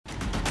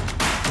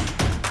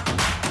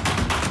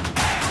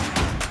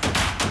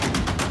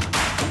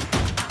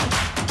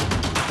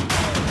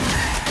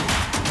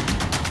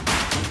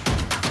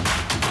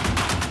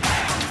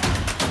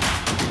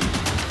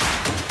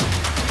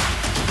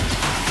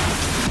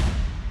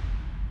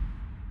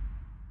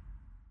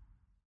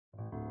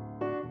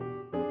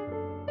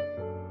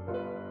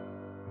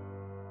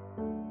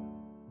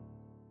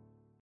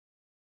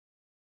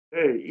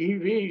Hey,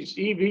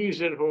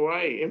 EVs in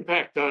Hawaii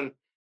impact on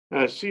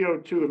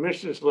CO2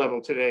 emissions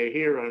level today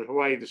here on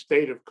Hawaii, the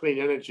state of clean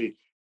energy.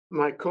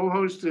 My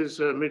co-host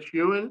is Mitch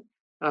Ewan.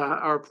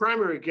 Our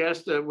primary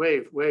guest,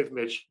 wave,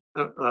 Mitch.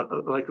 I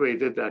like the way you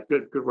did that.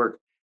 Good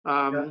work.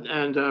 Yeah.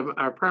 And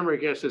Our primary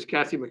guest is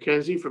Kathy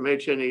McKenzie from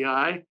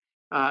HNEI.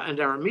 And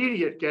our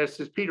immediate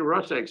guest is Peter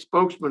Russek,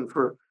 spokesman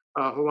for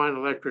Hawaiian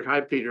Electric. Hi,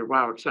 Peter.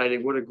 Wow,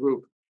 exciting. What a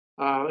group.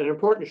 An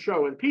important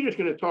show. And Peter's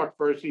going to talk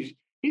first. He's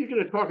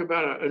going to talk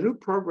about a new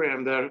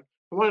program that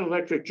Hawaiian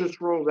Electric just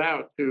rolled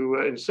out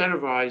to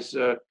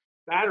incentivize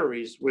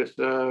batteries with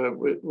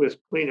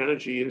clean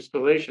energy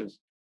installations,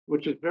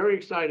 which is very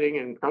exciting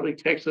and probably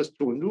takes us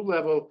to a new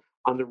level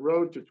on the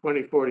road to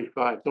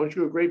 2045. Don't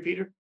you agree,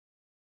 Peter?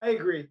 I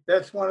agree.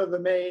 That's one of the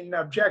main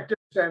objectives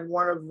and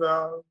one of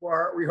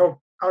we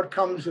hope,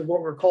 outcomes of what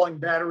we're calling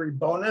battery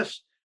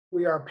bonus.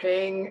 We are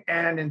paying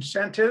an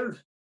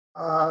incentive.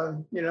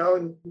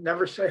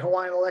 Never say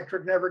Hawaiian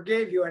Electric never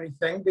gave you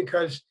anything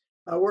because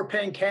we're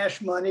paying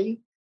cash money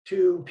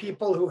to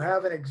people who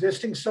have an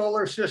existing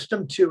solar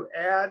system to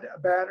add a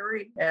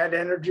battery, add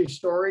energy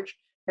storage,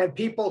 and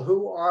people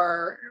who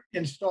are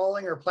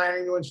installing or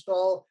planning to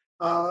install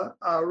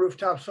a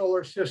rooftop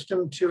solar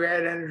system to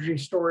add energy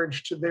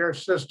storage to their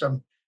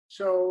system.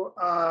 So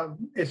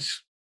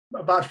it's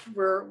about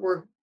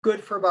we're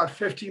good for about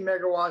 50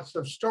 megawatts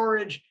of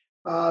storage.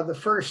 The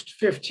first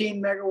 15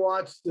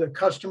 megawatts, the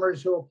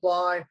customers who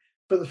apply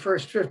for the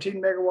first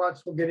 15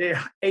 megawatts will get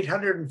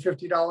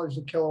 $850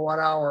 a kilowatt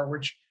hour,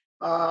 which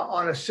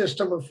on a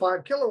system of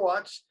 5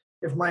 kilowatts,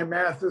 if my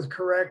math is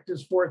correct,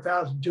 is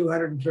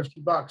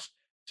 $4,250.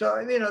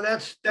 So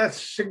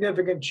that's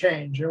significant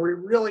change, and we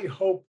really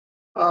hope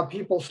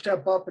people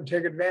step up and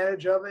take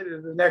advantage of it.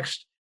 And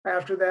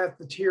after that,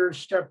 the tiers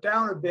step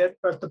down a bit.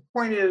 But the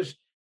point is,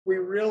 we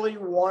really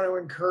want to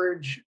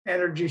encourage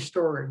energy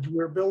storage.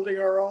 We're building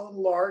our own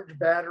large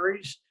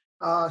batteries.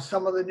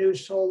 Some of the new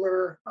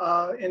solar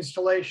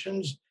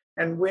installations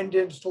and wind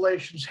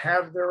installations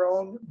have their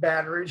own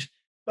batteries,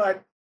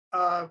 but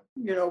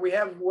we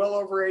have well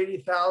over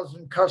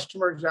 80,000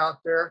 customers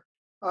out there,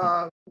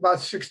 about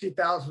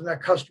 60,000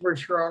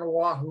 customers here on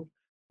Oahu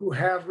who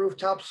have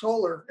rooftop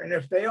solar, and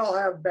if they all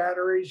have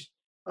batteries,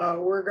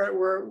 we're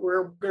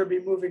going to be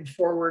moving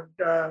forward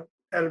at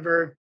a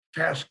very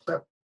fast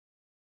clip.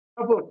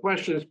 Couple of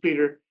questions,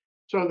 Peter.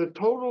 So the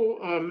total,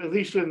 at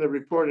least in the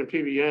report in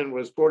PBN,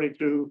 was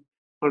 $4,250.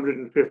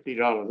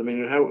 I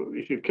mean, how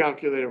if you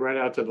calculate it right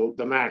out to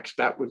the max,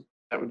 that would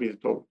be the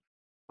total.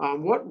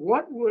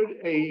 What would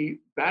a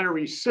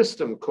battery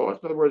system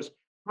cost? In other words,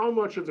 how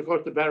much of the cost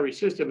of the battery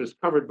system is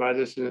covered by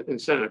this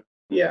incentive?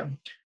 Yeah.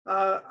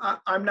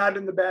 I'm not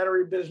in the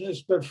battery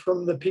business, but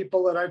from the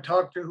people that I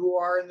talk to who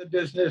are in the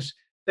business,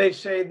 they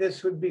say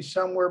this would be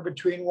somewhere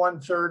between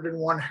one third and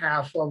one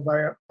half of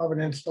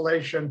an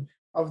installation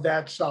of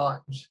that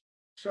size.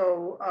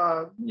 So,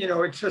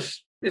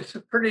 it's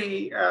a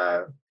pretty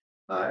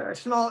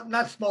small,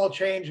 not small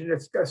change, and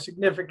it's a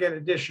significant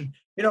addition.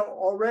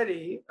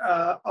 Already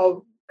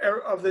of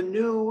the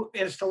new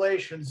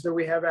installations that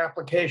we have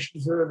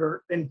applications that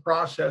are in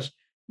process,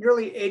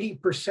 nearly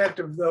 80%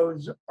 of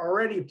those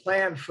already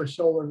planned for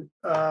solar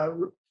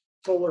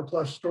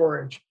plus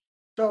storage.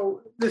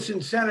 So this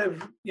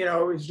incentive,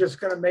 is just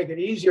going to make it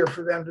easier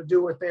for them to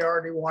do what they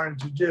already wanted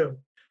to do.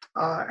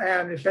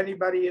 And if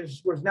anybody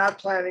was not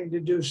planning to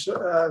do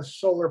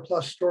solar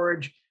plus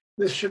storage,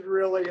 this should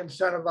really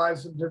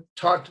incentivize them to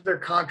talk to their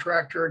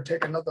contractor and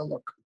take another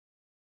look.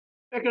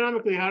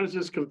 Economically, how does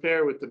this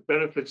compare with the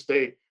benefits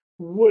they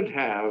would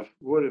have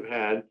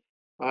had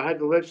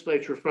the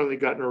legislature finally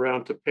gotten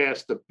around to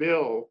pass the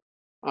bill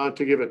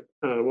to give it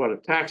a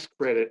tax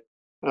credit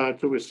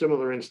to a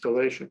similar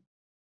installation?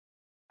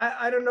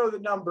 I don't know the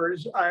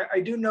numbers. I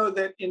do know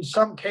that in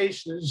some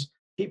cases,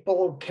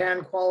 people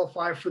can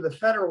qualify for the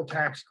federal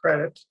tax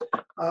credits.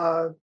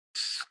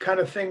 Kind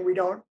of thing we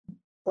don't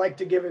like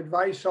to give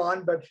advice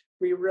on, but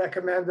we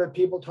recommend that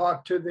people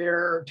talk to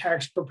their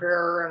tax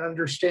preparer and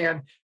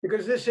understand,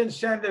 because this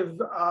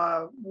incentive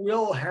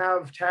will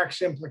have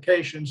tax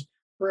implications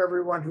for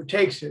everyone who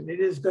takes it. It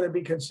is going to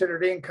be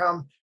considered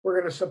income. We're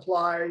going to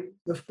supply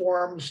the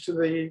forms to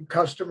the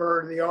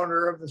customer, the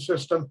owner of the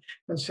system,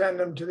 and send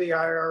them to the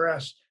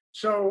IRS.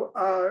 So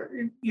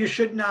you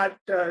should not,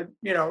 there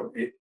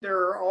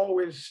are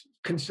always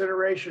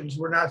considerations.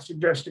 We're not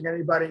suggesting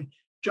anybody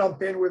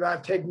jump in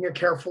without taking a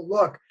careful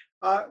look.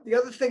 The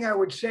other thing I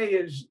would say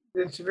is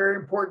it's very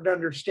important to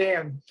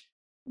understand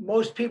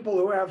most people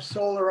who have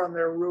solar on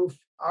their roof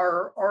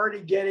are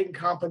already getting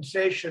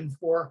compensation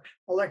for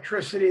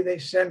electricity they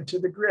send to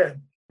the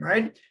grid,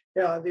 right?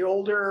 The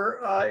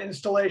older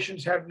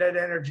installations have net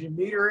energy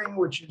metering,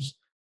 which is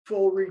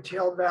full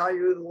retail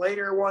value. The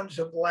later ones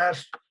of the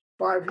last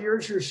 5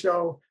 years or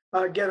so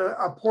get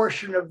a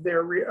portion of the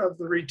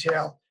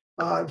retail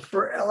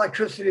for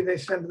electricity they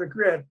send to the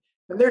grid.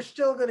 And they're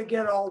still going to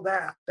get all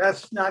that.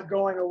 That's not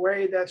going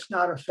away. That's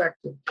not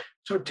affected.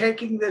 So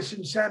taking this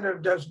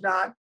incentive does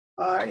not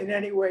in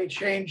any way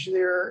change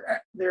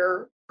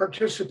their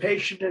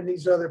participation in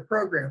these other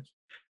programs.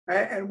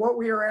 And what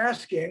we are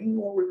asking,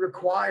 what we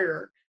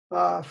require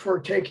for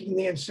taking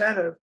the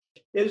incentive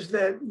is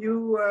that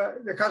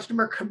the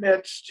customer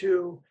commits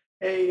to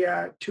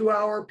a 2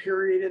 hour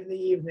period in the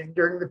evening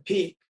during the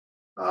peak,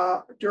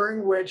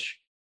 during which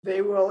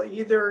they will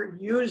either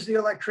use the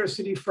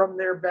electricity from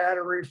their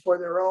battery for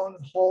their own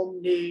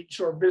home needs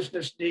or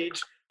business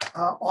needs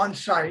on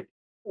site,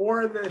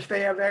 or that if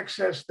they have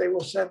excess, they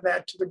will send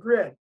that to the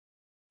grid.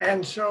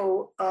 And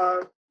so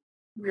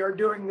we are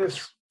doing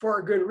this for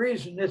a good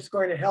reason. It's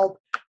going to help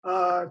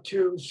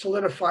to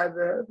solidify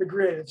the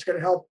grid. It's going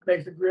to help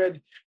make the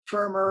grid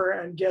firmer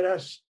and get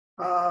us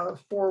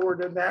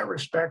forward in that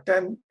respect.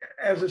 And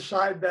as a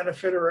side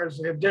benefit or as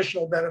an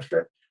additional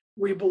benefit,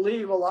 we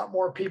believe a lot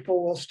more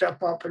people will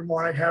step up and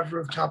want to have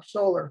rooftop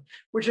solar,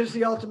 which is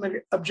the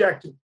ultimate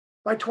objective.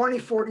 By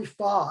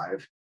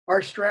 2045,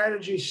 our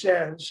strategy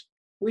says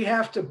we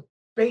have to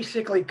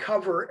basically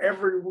cover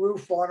every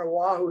roof on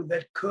Oahu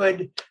that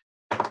could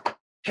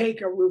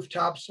take a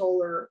rooftop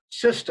solar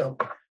system.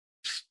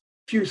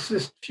 Few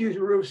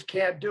roofs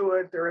can't do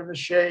it, they're in the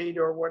shade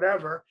or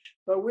whatever.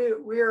 But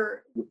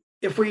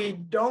if we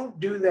don't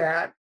do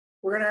that,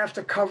 we're going to have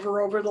to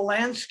cover over the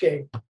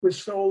landscape with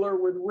solar,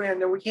 with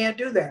wind, and we can't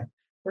do that.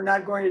 We're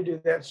not going to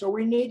do that. So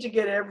we need to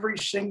get every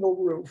single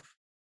roof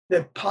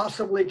that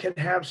possibly can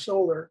have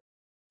solar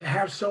to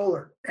have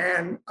solar.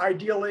 And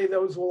ideally,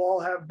 those will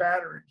all have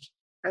batteries.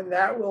 And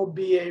that will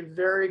be a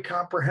very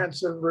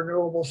comprehensive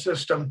renewable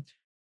system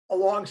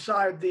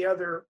alongside the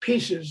other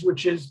pieces,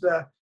 which is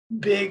the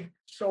big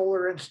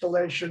solar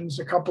installations,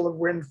 a couple of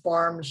wind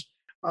farms,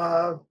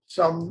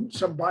 some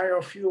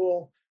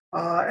biofuel,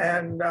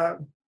 and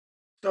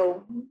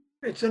so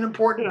it's an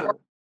important Yeah. part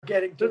of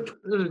getting to.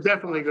 This is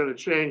definitely going to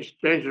change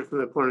it from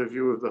the point of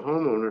view of the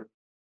homeowner.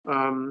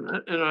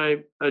 And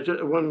I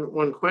just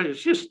one question.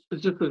 It's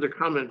just as a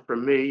comment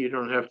from me. You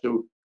don't have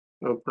to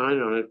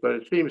opine on it, but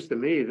it seems to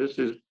me this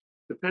is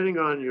depending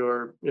on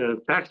your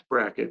tax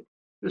bracket.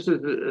 This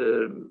is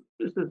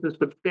a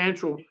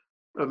substantial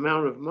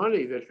amount of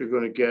money that you're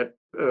going to get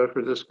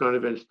for this kind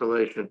of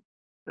installation,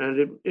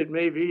 and it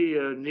may be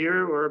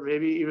near or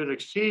maybe even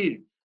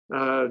exceed,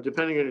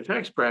 depending on your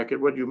tax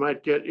bracket, what you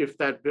might get if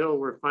that bill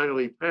were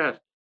finally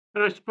passed.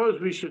 And I suppose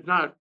we should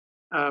not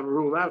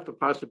rule out the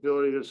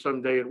possibility that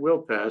someday it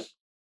will pass,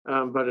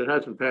 but it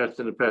hasn't passed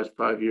in the past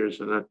 5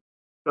 years, and that's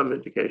some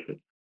indication.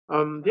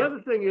 The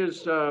other thing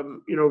is,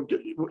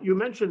 you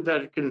mentioned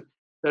that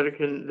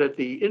that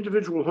the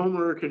individual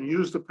homeowner can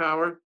use the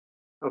power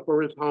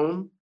for his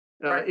home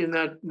Right. in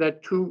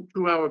that 2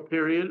 hour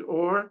period,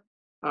 or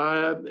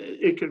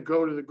it could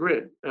go to the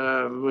grid,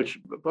 which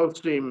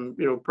both seem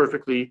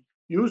perfectly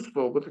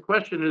useful. But the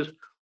question is,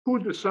 who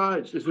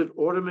decides? Is it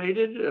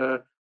automated,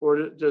 or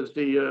does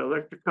the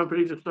electric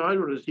company decide,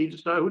 or does he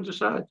decide? Who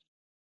decides?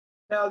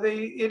 Now,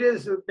 it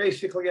is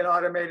basically an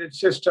automated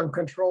system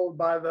controlled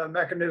by the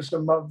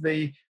mechanism of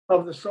the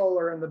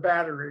solar and the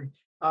battery.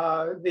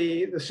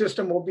 The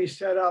system will be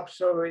set up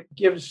so it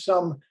gives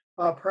some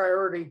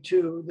priority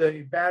to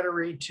the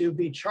battery to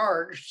be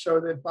charged,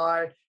 so that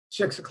by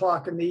 6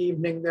 o'clock in the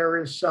evening there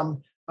is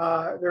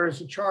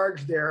a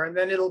charge there, and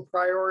then it'll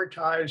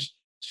prioritize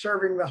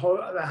serving the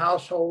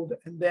household,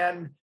 and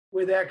then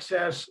with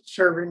excess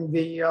serving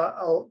the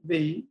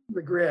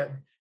grid.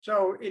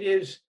 So it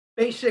is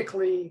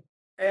basically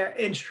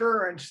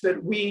insurance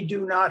that we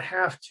do not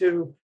have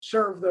to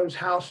serve those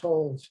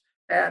households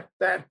at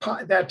that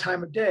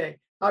time of day.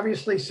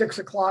 Obviously, 6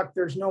 o'clock,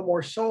 there's no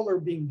more solar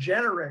being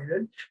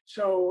generated.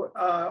 So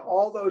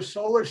all those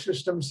solar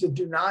systems that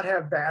do not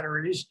have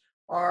batteries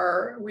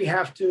we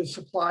have to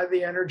supply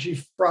the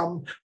energy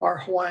from our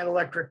Hawaiian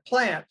Electric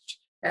plants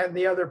and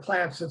the other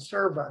plants that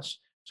serve us.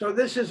 So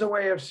this is a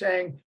way of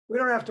saying we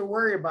don't have to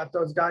worry about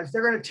those guys.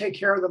 They're going to take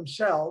care of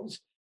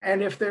themselves.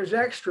 And if there's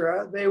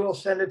extra, they will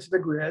send it to the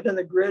grid, and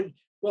the grid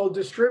will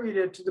distribute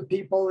it to the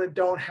people that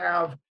don't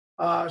have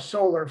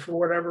solar for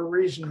whatever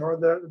reason, or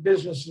the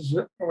businesses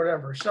or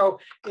whatever. So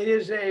it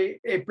is a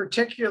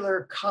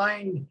particular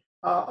kind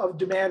of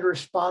demand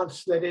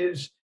response that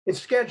it's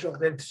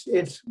scheduled,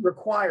 it's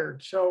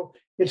required. So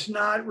it's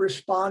not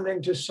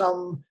responding to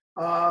some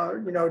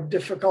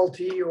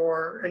difficulty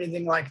or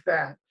anything like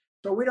that.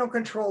 So we don't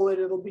control it.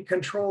 It'll be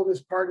controlled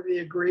as part of the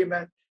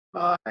agreement.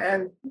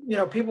 And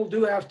people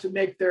do have to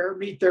meet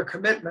their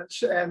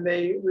commitments, and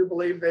we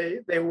believe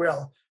they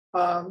will.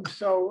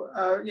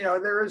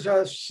 There is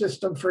a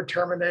system for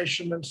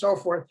termination and so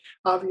forth.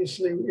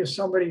 Obviously, if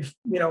somebody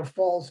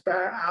falls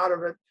back out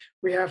of it,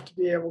 we have to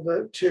be able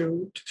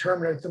to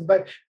terminate them.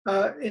 But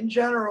in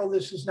general,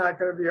 this is not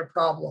going to be a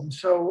problem.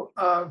 So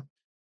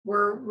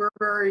we're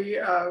very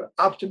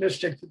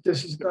optimistic that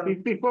this is going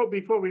to.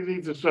 Before we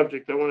leave the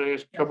subject, I want to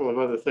ask a couple of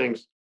other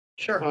things.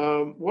 Sure.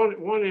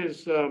 One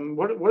is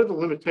what are the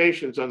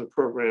limitations on the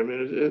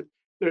program?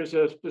 There's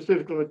a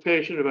specific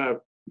limitation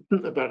about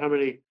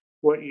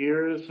what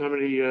years, how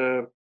many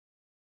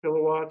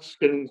kilowatts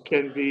can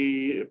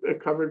be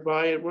covered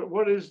by it.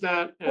 What is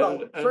that?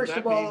 Well, first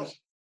that of all, means,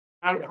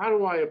 how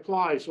do I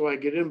apply so I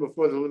get in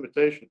before the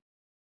limitation?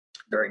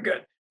 very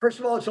good. First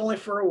of all, it's only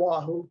for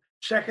Oahu.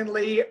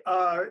 Secondly,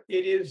 it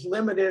is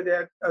limited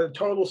at a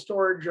total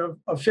storage of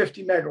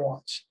 50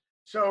 megawatts.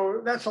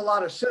 So that's a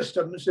lot of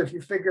systems. If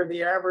you figure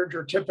the average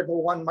or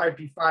typical one might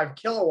be 5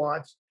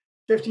 kilowatts,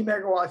 50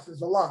 megawatts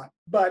is a lot.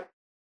 But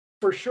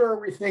for sure,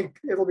 we think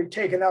it'll be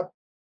taken up,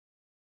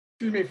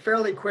 excuse me,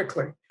 fairly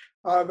quickly.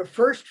 The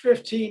first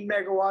 15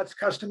 megawatts,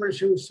 customers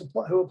who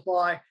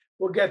apply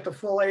will get the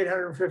full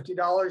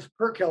 $850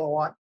 per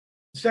kilowatt.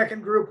 The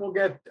second group will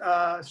get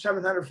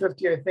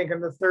 750, I think,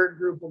 and the third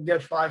group will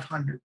get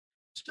 500.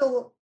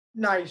 Still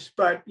nice,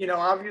 but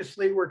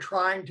obviously we're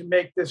trying to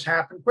make this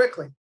happen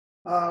quickly.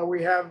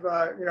 We have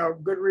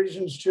good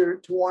reasons to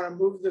want to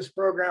move this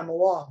program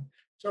along.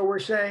 So we're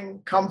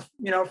saying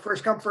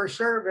first come, first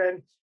serve.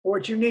 And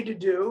what you need to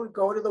do,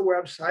 go to the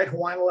website,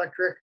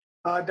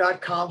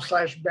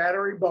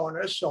 hawaiianelectric.com/battery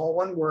bonus, all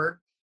one word,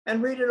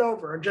 and read it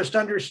over and just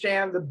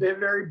understand the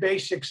very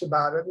basics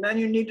about it. And then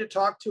you need to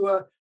talk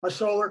to a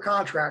solar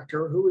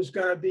contractor who is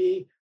going to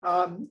be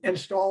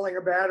installing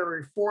a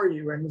battery for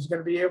you and is going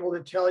to be able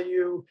to tell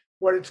you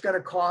what it's going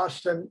to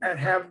cost and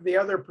have the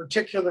other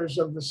particulars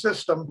of the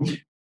system,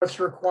 what's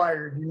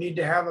required. You need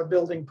to have a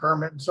building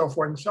permit and so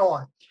forth and so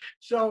on.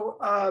 So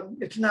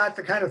it's not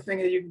the kind of thing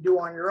that you can do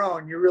on your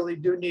own. You really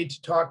do need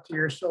to talk to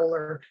your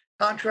solar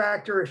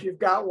contractor if you've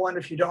got one.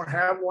 If you don't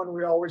have one,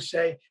 we always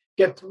say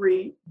get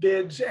 3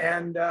 bids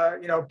and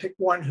pick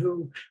one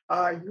who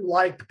you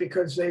like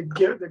because they're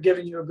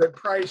giving you a good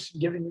price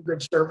and giving you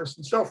good service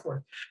and so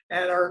forth.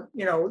 And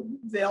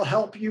they'll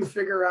help you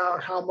figure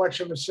out how much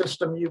of a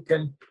system you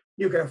can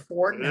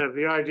afford. Yeah,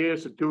 the idea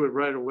is to do it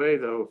right away,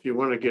 though, if you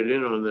want to get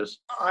in on this.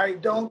 I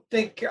don't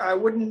think I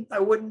wouldn't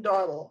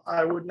dawdle.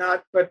 I would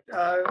not, but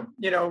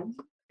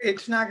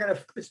it's not gonna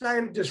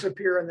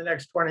disappear in the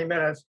next 20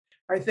 minutes.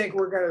 I think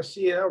we're gonna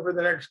see over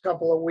the next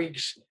couple of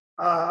weeks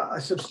a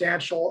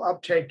substantial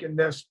uptake in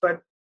this.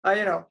 But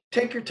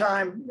take your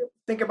time,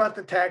 think about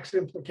the tax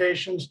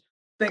implications,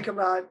 think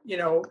about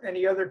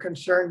any other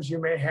concerns you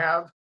may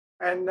have,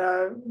 and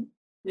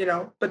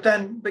but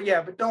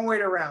don't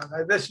wait around.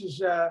 This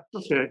is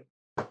okay.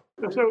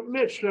 So,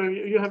 Mitch,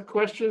 you have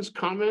questions,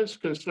 comments,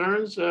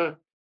 concerns?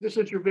 This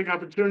is your big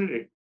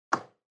opportunity.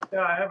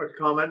 Yeah, I have a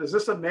comment. Is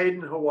this a made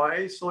in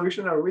Hawaii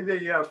solution? Are we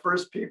the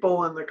first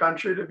people in the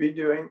country to be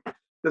doing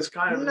this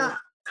kind of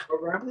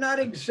program? Not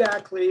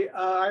exactly.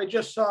 I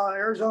just saw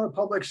Arizona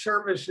Public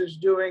Service is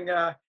doing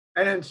an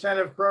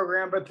incentive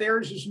program, but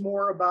theirs is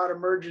more about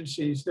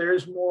emergencies.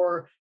 There's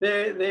more,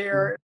 they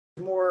are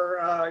more,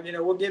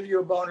 we'll give you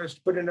a bonus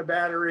to put in a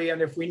battery,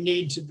 and if we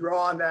need to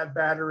draw on that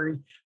battery,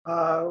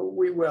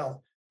 we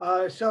will.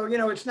 So,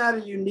 it's not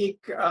a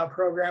unique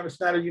program.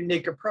 It's not a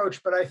unique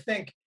approach, but I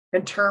think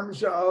in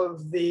terms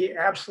of the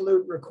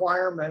absolute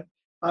requirement,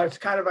 it's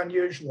kind of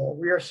unusual.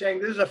 We are saying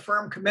this is a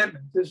firm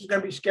commitment. This is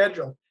going to be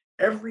scheduled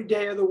every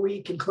day of the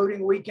week,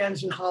 including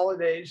weekends and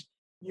holidays.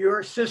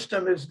 Your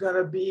system is going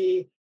to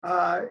be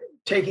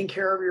taking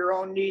care of your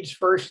own needs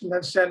first, and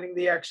then sending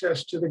the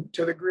excess to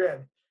the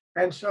grid.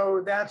 And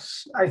so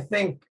that's, I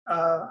think,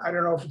 I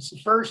don't know if it's the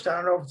first, I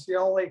don't know if it's the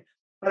only,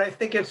 but I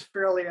think it's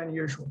fairly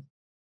unusual.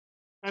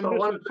 And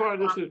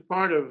this is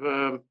part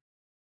of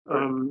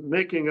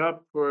making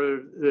up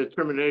for the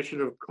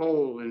termination of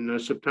coal in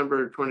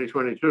September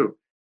 2022.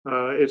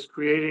 It's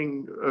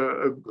creating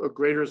a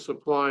greater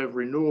supply of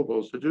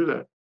renewables to do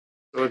that.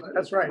 So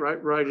that's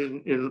right. Right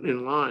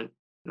in line.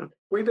 Yeah.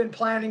 We've been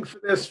planning for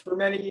this for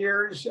many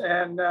years,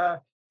 and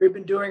we've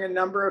been doing a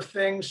number of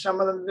things, some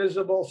of them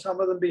visible,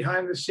 some of them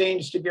behind the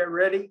scenes to get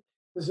ready.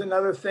 There's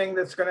another thing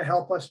that's going to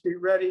help us be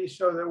ready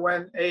so that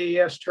when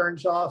AES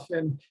turns off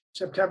in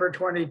September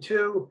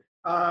 22,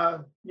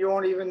 you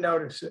won't even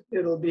notice it.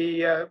 It'll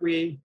be,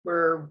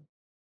 we're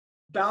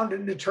bound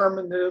and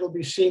determined that it'll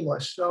be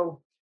seamless.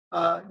 So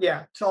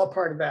it's all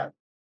part of that.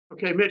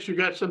 Okay, Mitch, you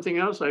got something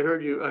else? I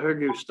heard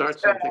you start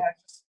something.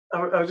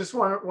 I just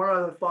one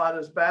other thought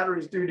is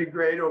batteries do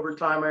degrade over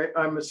time.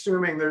 I'm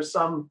assuming there's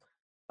some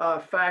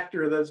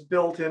factor that's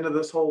built into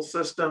this whole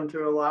system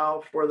to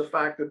allow for the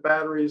fact that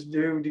batteries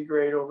do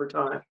degrade over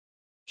time.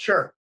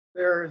 Sure.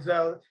 There's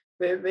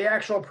the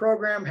actual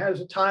program has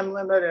a time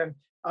limit, and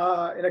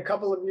in a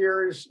couple of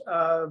years,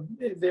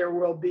 there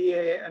will be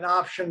an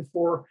option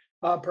for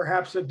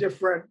perhaps a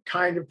different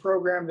kind of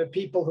program that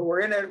people who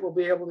are in it will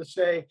be able to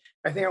say,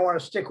 I think I want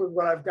to stick with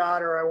what I've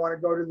got, or I want to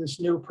go to this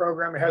new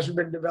program. It hasn't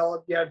been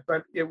developed yet,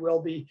 but it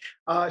will be.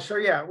 So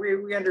yeah,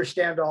 we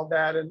understand all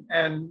that,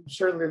 and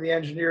certainly the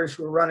engineers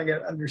who are running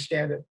it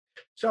understand it.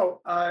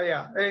 So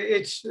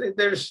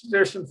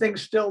there's some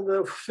things still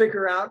to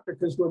figure out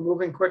because we're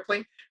moving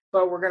quickly,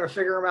 but we're going to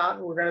figure them out,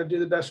 and we're going to do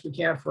the best we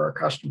can for our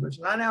customers.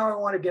 And now I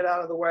want to get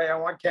out of the way. I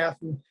want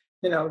Kathy,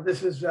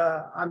 this is,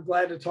 I'm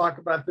glad to talk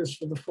about this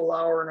for the full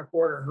hour and a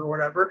quarter or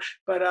whatever,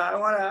 but I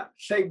want to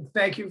say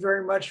thank you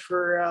very much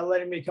for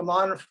letting me come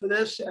on for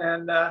this.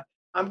 And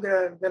I'm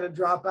going to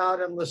drop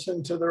out and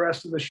listen to the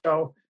rest of the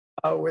show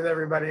with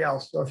everybody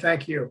else. So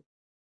thank you.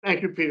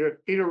 Thank you,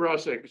 Peter. Peter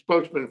Rosek,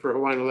 spokesman for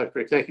Hawaiian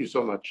Electric. Thank you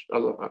so much.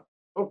 Aloha.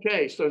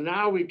 Okay, so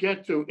now we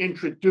get to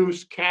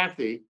introduce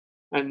Kathy.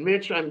 And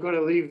Mitch, I'm going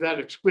to leave that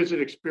exquisite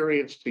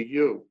experience to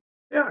you.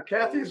 Yeah,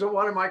 Kathy's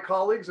one of my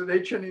colleagues at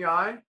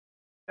HNEI,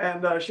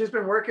 and she's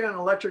been working on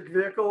electric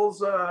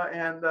vehicles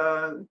and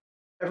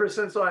ever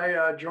since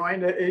I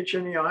joined at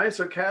HNEI.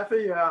 So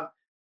Kathy,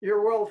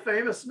 you're world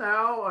famous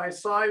now. I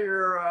saw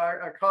your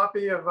a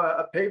copy of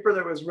a paper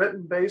that was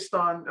written based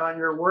on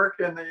your work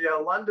in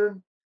the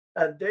London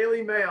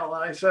Daily Mail,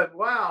 and I said,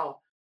 "Wow,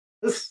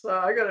 this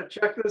I got to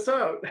check this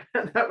out."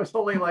 And that was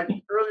only like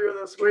earlier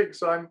this week.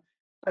 So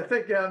I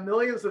think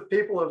millions of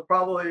people have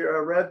probably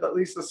read at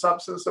least the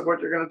substance of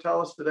what you're going to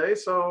tell us today.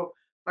 So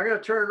I'm going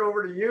to turn it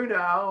over to you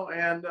now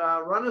and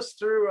run us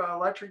through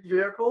electric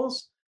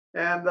vehicles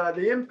and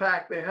the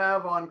impact they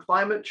have on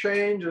climate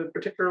change and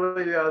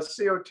particularly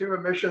CO2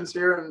 emissions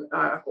here in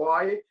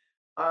Hawaii.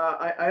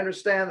 I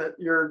understand that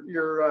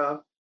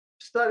your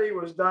study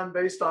was done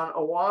based on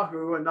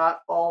Oahu and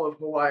not all of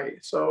Hawaii.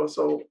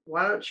 So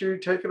why don't you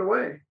take it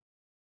away?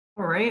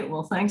 All right.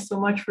 Well, thanks so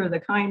much for the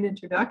kind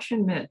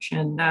introduction, Mitch.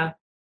 And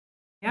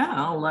yeah,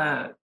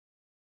 I'll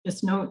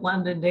just note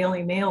London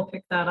Daily Mail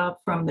picked that up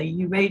from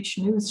the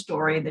UH news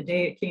story the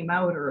day it came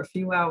out or a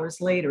few hours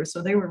later.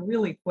 So they were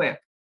really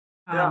quick.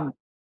 Yeah.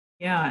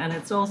 Yeah, and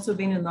it's also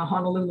been in the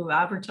Honolulu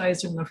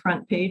Advertiser in the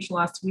front page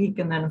last week,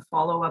 and then a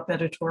follow-up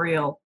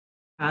editorial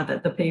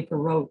that the paper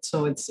wrote.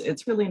 So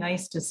it's really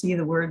nice to see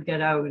the word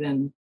get out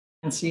and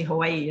see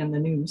Hawaii in the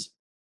news.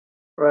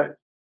 Right.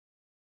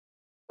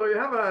 So you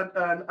have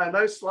a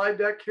nice slide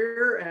deck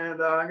here,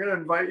 and I'm going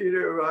to invite you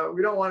to.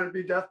 We don't want to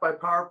be death by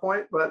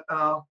PowerPoint, but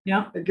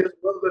Yeah. it gives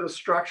a little bit of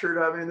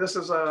structure. I mean, this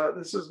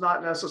is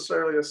not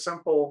necessarily a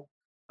simple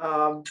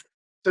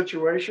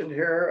situation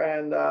here,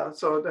 and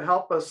so to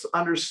help us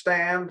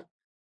understand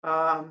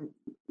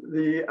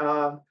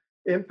the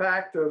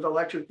impact of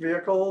electric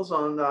vehicles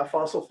on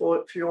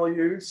fossil fuel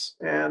use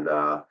and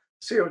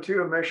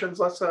CO2 emissions,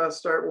 let's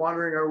start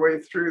wandering our way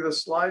through the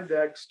slide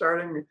deck,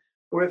 starting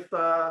with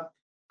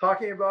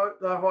talking about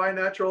the Hawaii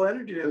Natural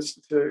Energy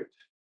Institute.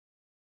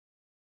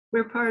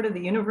 We're part of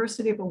the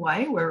University of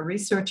Hawaii. We're a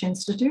research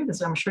institute,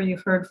 as I'm sure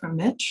you've heard from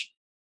Mitch.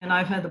 And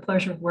I've had the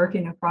pleasure of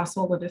working across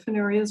all the different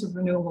areas of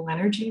renewable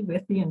energy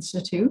with the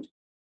Institute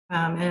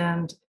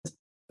and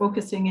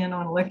focusing in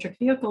on electric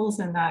vehicles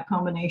and that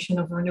combination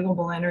of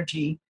renewable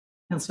energy.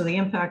 And so the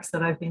impacts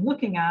that I've been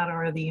looking at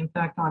are the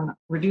impact on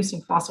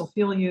reducing fossil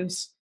fuel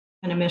use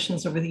and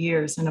emissions over the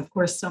years. And of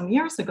course, some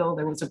years ago,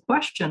 there was a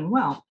question,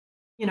 well,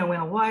 in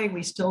Hawaii,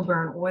 we still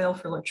burn oil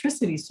for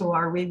electricity. So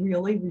are we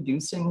really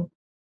reducing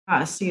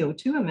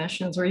CO2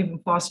 emissions or even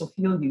fossil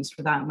fuel use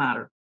for that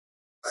matter?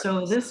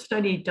 So this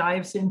study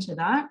dives into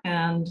that,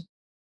 and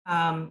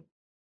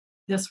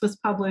this was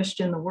published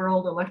in the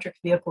World Electric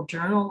Vehicle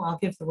Journal. I'll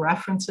give the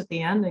reference at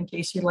the end in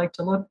case you'd like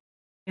to look.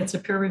 It's a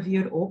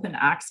peer-reviewed open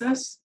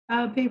access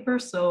paper,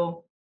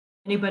 so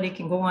anybody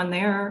can go on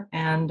there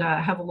and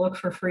have a look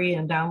for free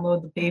and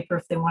download the paper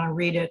if they want to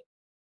read it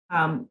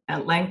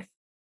at length.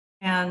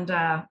 And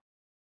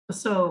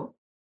so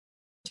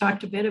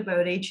talked a bit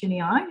about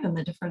HNEI and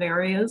the different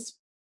areas.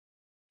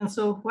 And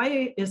so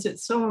why is it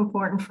so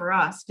important for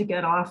us to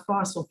get off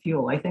fossil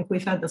fuel? I think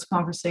we've had this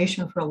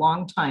conversation for a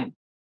long time,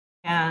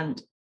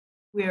 and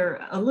we're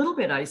a little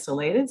bit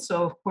isolated.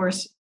 So of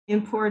course,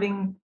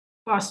 importing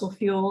fossil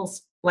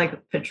fuels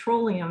like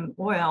petroleum,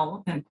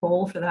 oil, and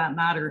coal for that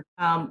matter,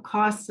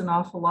 costs an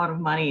awful lot of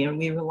money. And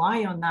we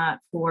rely on that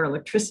for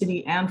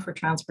electricity and for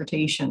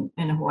transportation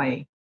in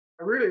Hawaii.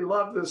 I really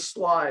love this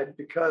slide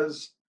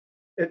because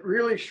it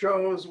really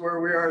shows where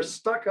we are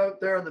stuck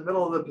out there in the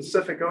middle of the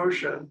Pacific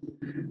Ocean.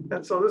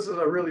 And so this is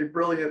a really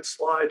brilliant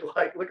slide.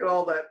 Like, look at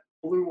all that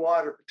blue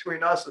water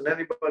between us and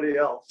anybody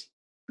else.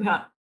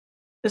 Yeah,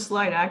 this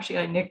slide, actually,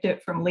 I nicked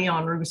it from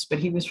Leon Roos, but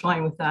he was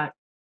fine with that.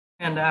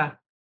 And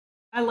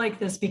I like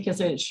this because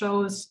it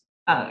shows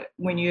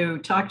when you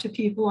talk to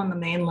people on the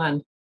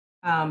mainland,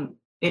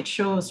 it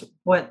shows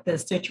what the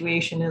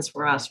situation is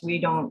for us. We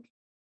don't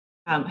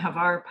have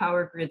our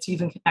power grids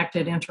even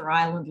connected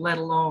inter-island, let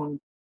alone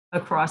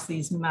across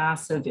these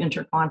massive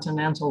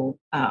intercontinental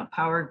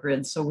power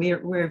grids. So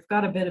we've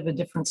got a bit of a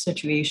different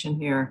situation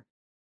here.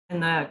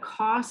 And the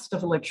cost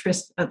of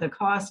electricity, the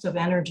cost of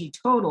energy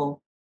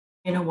total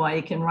in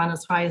Hawaii can run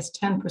as high as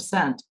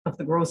 10% of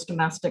the gross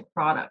domestic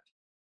product.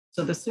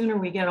 So the sooner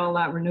we get all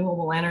that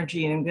renewable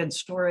energy and good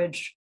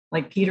storage,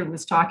 like Peter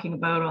was talking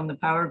about on the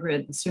power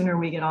grid, the sooner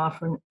we get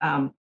off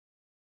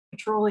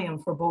petroleum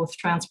for both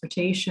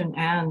transportation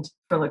and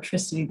for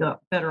electricity, the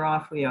better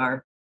off we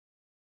are.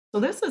 So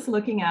this is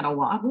looking at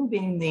Oahu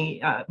being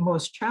the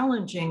most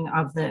challenging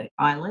of the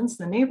islands.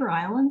 The neighbor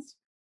islands,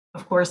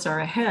 of course, are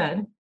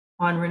ahead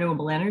on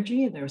renewable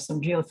energy. There's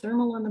some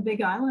geothermal on the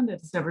Big Island,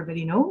 as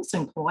everybody knows,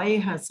 and Kauai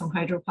has some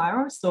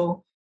hydropower.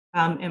 So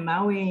in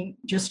Maui,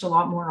 just a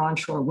lot more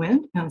onshore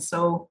wind. And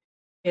so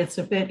it's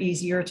a bit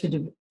easier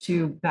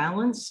to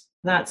balance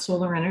that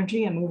solar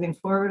energy. And moving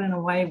forward in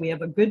Hawaii, we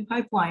have a good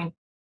pipeline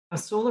of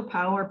solar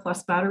power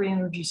plus battery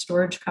energy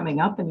storage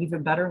coming up, and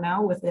even better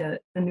now with the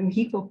new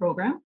HECO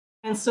program.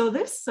 And so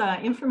this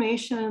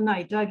information,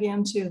 I dug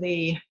into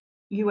the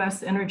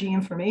US Energy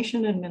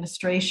Information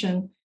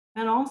Administration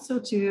and also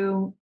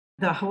to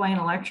the Hawaiian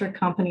Electric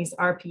Company's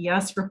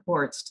RPS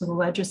reports to the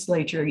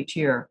legislature each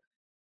year.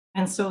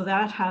 And so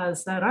that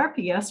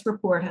RPS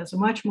report has a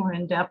much more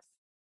in-depth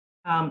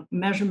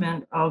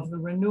measurement of the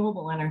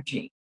renewable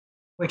energy,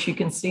 which you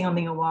can see on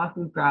the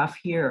Oahu graph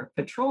here.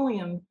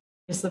 Petroleum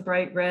is the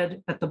bright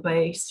red at the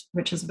base,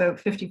 which is about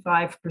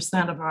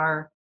 55% of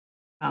our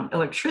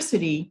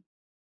electricity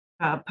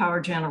power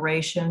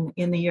generation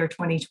in the year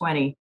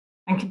 2020.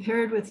 And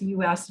compared with the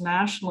US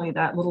nationally,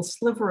 that little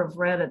sliver of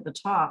red at the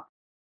top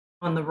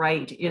on the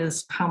right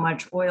is how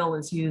much oil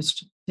is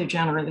used to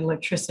generate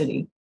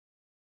electricity.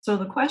 So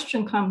the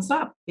question comes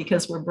up,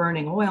 because we're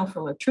burning oil for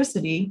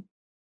electricity,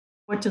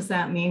 what does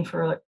that mean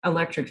for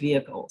electric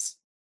vehicles?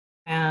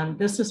 And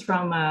this is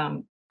from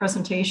a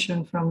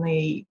presentation from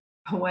the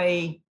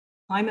Hawaii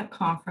Climate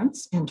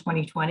Conference in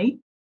 2020,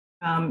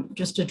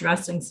 just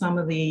addressing some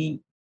of the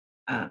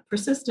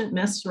persistent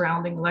myths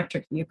surrounding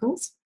electric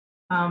vehicles.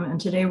 And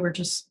today we're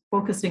just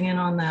focusing in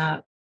on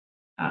the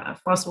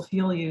fossil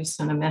fuel use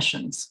and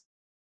emissions.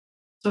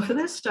 So for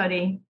this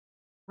study,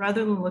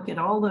 rather than look at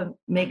all the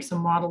makes and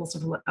models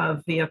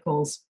of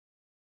vehicles,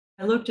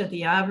 I looked at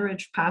the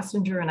average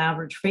passenger and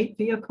average freight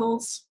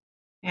vehicles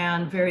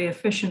and very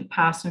efficient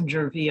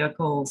passenger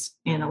vehicles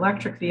in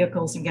electric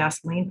vehicles and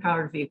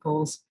gasoline-powered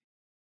vehicles.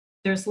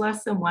 There's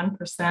less than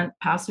 1%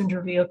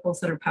 passenger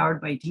vehicles that are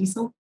powered by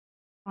diesel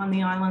on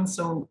the island,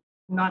 so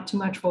not too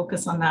much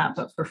focus on that.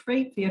 But for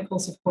freight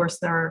vehicles, of course,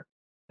 there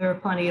are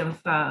plenty of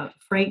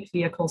freight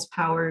vehicles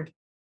powered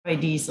by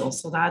diesel,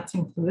 so that's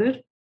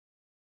included.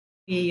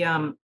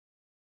 The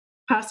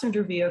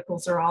passenger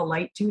vehicles are all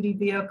light-duty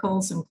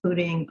vehicles,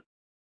 including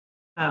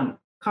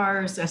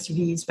cars,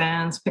 SUVs,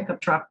 vans,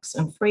 pickup trucks,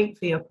 and freight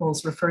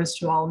vehicles refers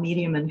to all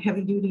medium and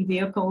heavy-duty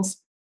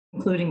vehicles,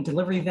 including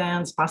delivery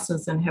vans,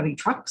 buses, and heavy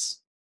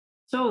trucks.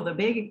 So the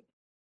big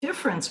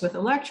difference with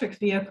electric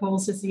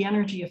vehicles is the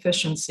energy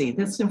efficiency.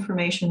 This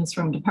information is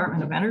from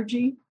Department of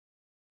Energy.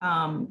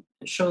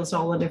 It shows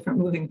all the different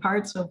moving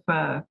parts of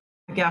a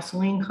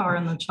gasoline car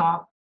in the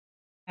top.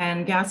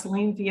 And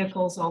gasoline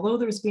vehicles, although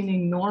there's been an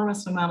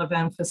enormous amount of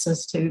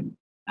emphasis to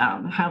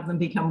have them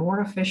become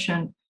more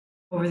efficient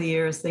over the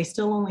years, they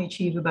still only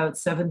achieve about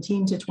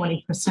 17 to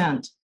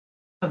 20%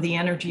 of the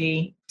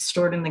energy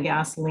stored in the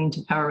gasoline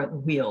to power the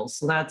wheels.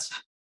 So that's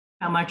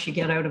how much you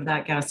get out of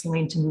that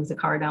gasoline to move the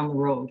car down the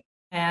road.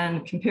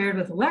 And compared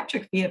with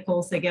electric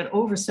vehicles, they get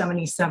over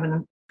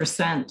 77%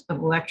 of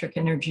electric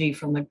energy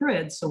from the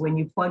grid. So when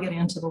you plug it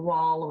into the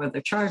wall or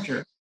the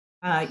charger,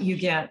 you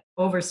get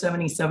over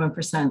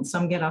 77%.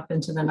 Some get up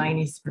into the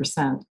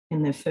 90%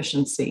 in the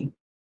efficiency.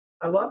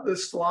 I love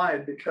this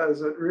slide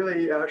because it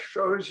really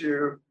shows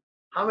you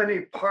how many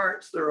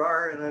parts there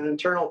are in an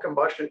internal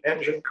combustion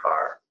engine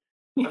car.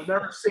 I've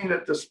never seen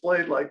it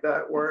displayed like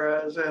that,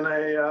 whereas in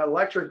a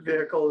electric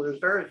vehicle, there's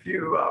very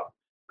few,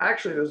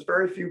 there's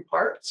very few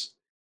parts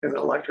in an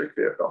electric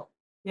vehicle.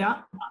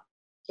 Yeah.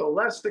 So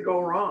less to go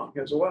wrong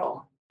as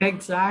well.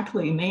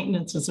 Exactly.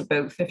 Maintenance is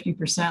about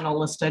 50%. All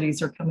the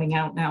studies are coming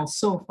out now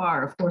so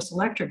far. Of course,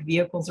 electric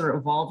vehicles are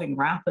evolving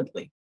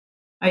rapidly.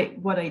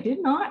 What I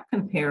did not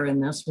compare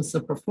in this was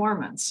the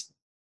performance.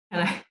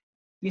 And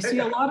you see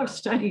a lot of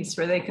studies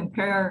where they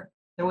compare.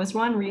 There was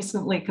one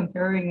recently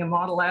comparing a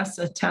Model S,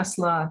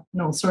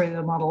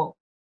 the Model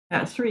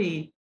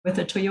 3 with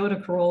a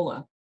Toyota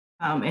Corolla.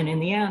 And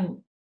in the end,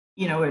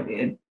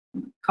 it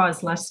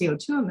caused less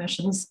CO2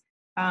 emissions.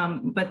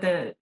 But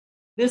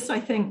I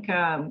think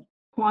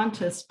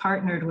Qantas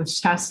partnered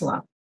with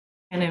Tesla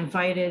and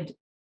invited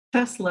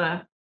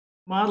Tesla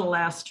Model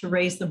S to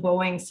raise the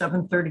Boeing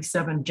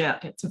 737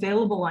 jet. It's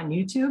available on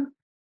YouTube.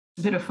 It's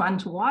a bit of fun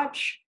to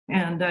watch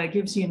and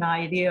gives you an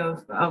idea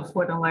of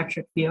what an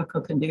electric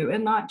vehicle can do.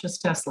 And not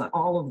just Tesla,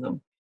 all of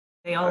them.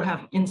 They all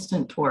have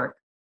instant torque.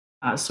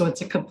 So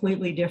it's a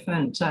completely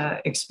different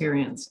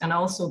experience. And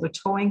also the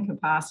towing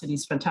capacity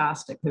is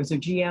fantastic. There's a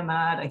GM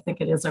ad, I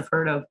think it is, I've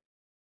heard of,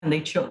 and they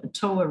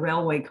tow a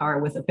railway car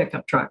with a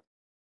pickup truck.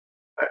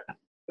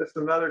 That's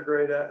another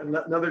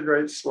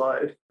great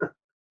slide.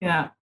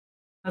 Yeah,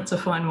 that's a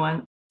fun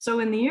one. So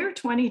in the year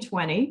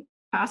 2020,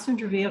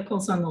 passenger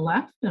vehicles on the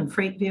left and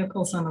freight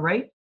vehicles on the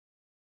right.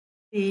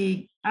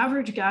 The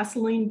average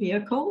gasoline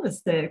vehicle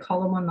is the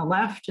column on the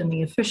left and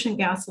the efficient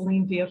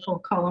gasoline vehicle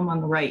column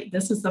on the right.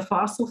 This is the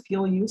fossil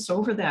fuel use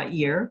over that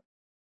year,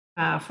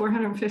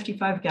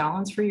 455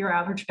 gallons for your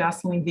average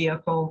gasoline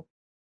vehicle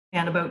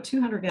and about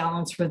 200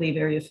 gallons for the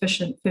very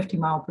efficient 50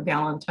 mile per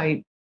gallon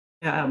type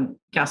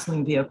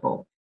gasoline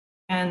vehicle.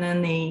 And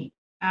then the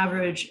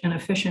average and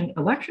efficient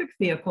electric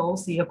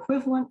vehicles, the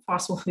equivalent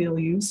fossil fuel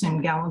use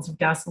in gallons of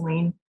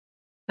gasoline,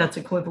 that's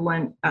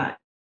equivalent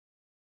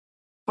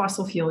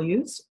fossil fuel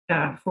use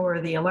for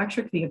the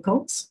electric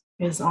vehicles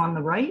is on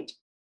the right.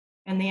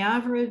 And the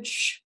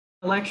average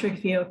electric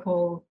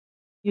vehicle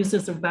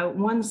uses about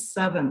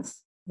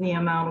 1/7 the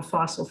amount of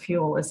fossil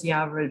fuel as the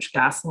average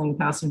gasoline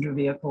passenger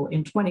vehicle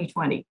in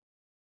 2020.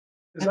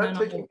 Sorry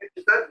to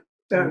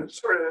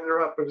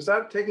interrupt, but is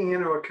that taking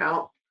into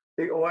account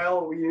the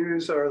oil we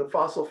use or the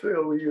fossil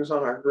fuel we use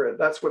on our grid?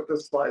 That's what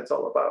this slide's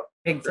all about.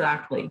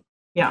 Exactly.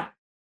 Yeah.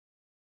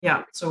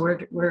 Yeah, so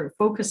we're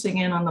focusing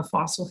in on the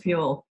fossil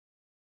fuel.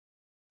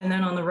 And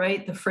then on the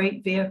right, the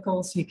freight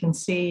vehicles, you can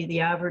see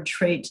the average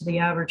freight to the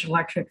average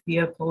electric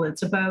vehicle,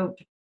 it's about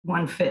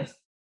 1/5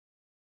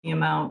 the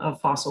amount of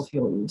fossil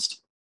fuel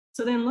used.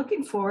 So then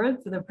looking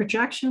forward, for the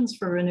projections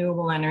for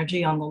renewable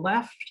energy on the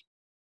left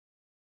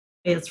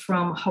is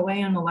from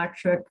Hawaiian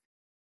Electric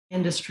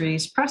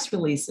Industries press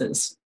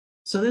releases.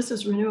 So this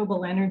is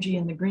renewable energy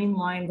in the green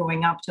line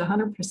going up to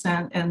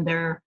 100%, and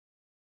they're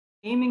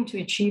aiming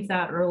to achieve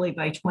that early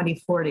by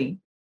 2040.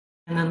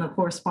 And then the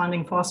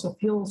corresponding fossil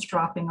fuels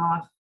dropping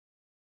off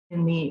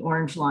in the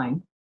orange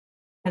line.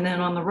 And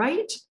then on the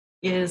right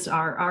is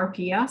our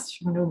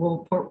RPS,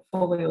 Renewable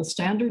Portfolio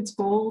Standards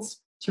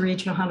goals, to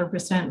reach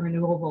 100%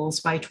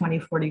 renewables by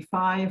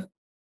 2045.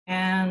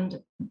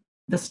 And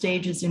the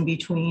stages in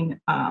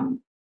between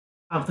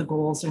of the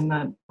goals in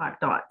the black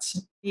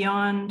dots.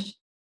 Beyond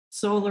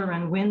solar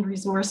and wind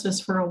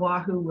resources for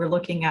Oahu, we're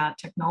looking at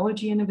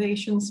technology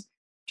innovations.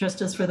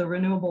 Just as for the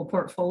renewable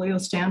portfolio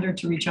standard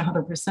to reach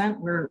 100%,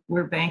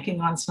 we're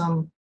banking on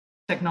some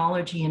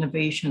technology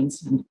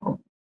innovations, and I'll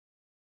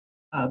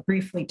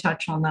briefly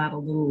touch on that a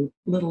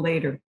little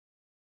later.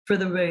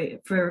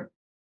 For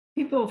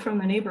people from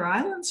the neighbor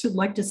islands who'd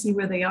like to see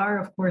where they are,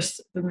 of course,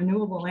 the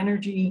renewable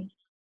energy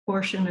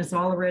portion is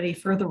already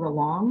further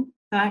along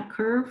that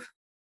curve,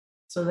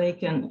 so they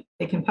can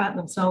pat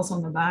themselves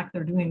on the back.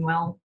 They're doing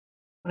well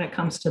when it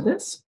comes to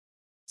this.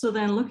 So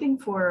then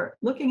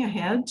looking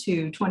ahead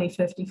to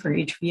 2050 for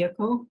each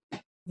vehicle,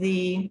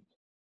 the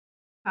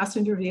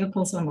passenger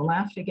vehicles on the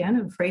left again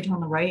and freight on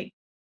the right,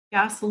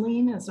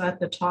 gasoline is at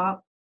the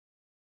top.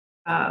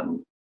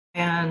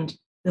 And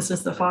this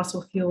is the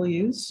fossil fuel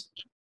use,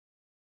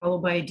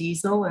 followed by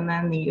diesel, and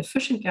then the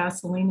efficient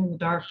gasoline in the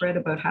dark red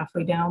about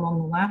halfway down on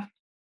the left.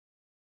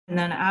 And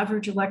then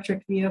average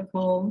electric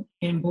vehicle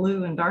in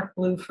blue and dark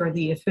blue for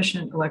the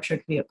efficient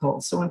electric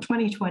vehicle. So in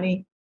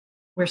 2020,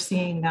 we're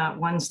seeing that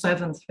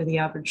 1/7 for the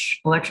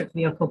average electric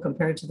vehicle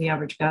compared to the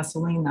average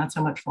gasoline. That's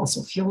how much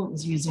fossil fuel it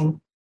was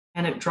using.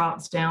 And it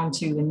drops down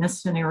to, in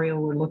this scenario,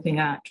 we're looking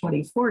at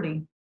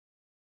 2040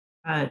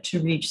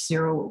 to reach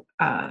zero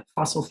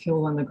fossil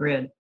fuel on the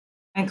grid.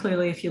 And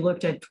clearly, if you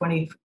looked at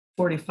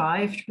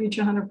 2045 to reach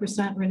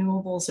 100%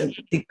 renewables,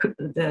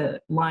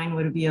 the line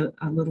would be a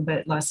little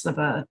bit less of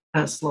a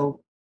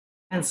slope.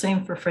 And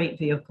same for freight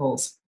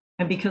vehicles.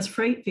 And because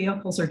freight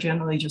vehicles are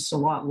generally just a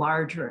lot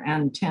larger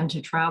and tend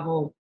to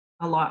travel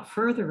a lot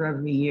further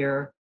every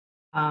year,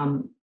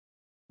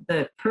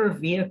 the per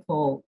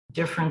vehicle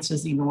difference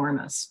is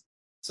enormous.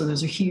 So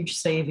there's a huge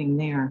saving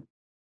there.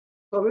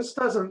 So this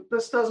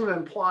doesn't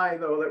imply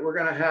though that we're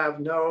going to have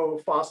no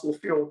fossil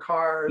fuel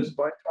cars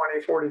by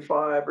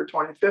 2045 or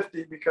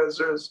 2050, because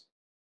there's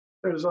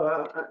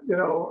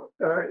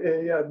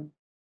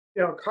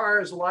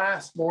cars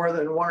last more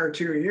than 1 or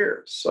 2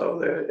 years,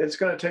 so it's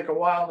going to take a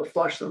while to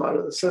flush them out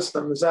of the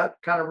system. Is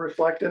that kind of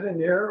reflected in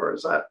here, or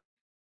is that?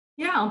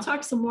 Yeah, I'll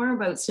talk some more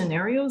about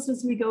scenarios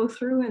as we go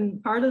through.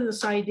 And part of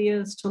this idea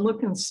is to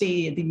look and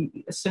see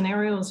the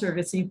scenarios, or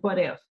to see what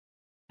if,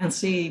 and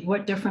see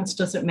what difference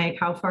does it make,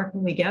 how far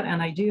can we get.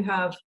 And I do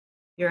have,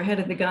 you're ahead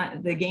of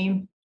the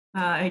game.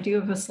 I do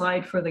have a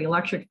slide for the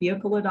electric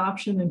vehicle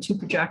adoption and 2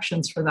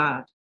 projections for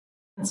that.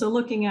 And so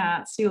looking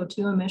at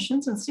CO2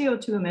 emissions, and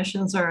CO2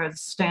 emissions are a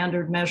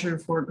standard measure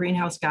for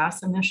greenhouse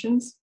gas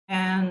emissions.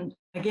 And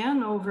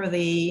again, over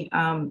the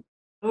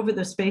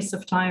space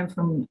of time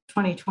from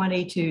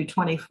 2020 to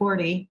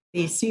 2040,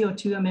 the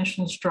CO2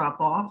 emissions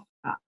drop off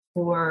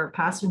for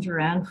passenger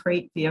and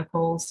freight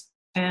vehicles.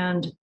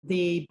 And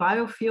the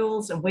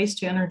biofuels and waste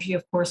to energy,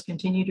 of course,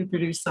 continue to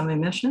produce some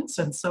emissions.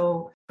 And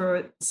so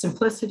for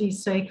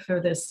simplicity's sake for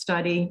this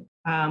study,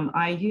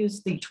 I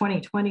used the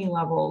 2020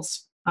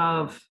 levels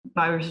of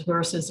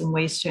bioresources and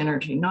waste to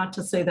energy. Not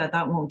to say that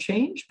that won't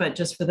change, but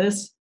just for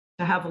this,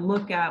 to have a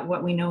look at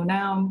what we know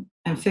now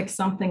and fix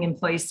something in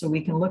place so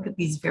we can look at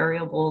these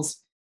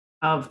variables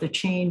of the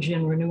change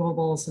in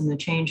renewables and the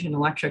change in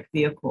electric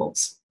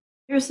vehicles.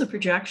 Here's the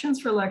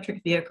projections for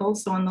electric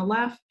vehicles. So on the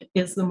left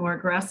is the more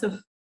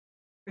aggressive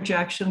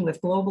projection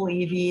with global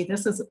EV.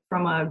 This is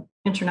from an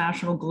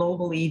international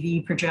global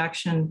EV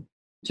projection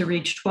to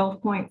reach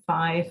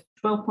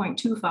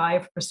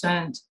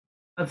 12.25%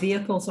 of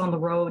vehicles on the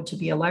road to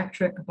be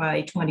electric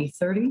by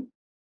 2030.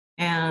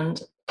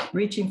 And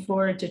reaching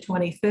forward to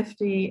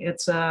 2050,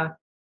 it's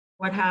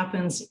what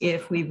happens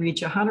if we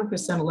reach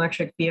 100%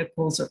 electric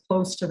vehicles or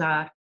close to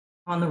that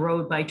on the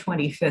road by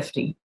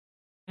 2050.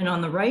 And on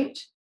the right,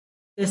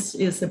 this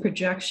is the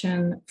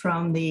projection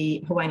from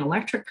the Hawaiian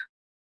Electric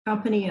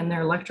Company and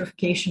their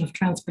electrification of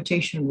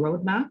transportation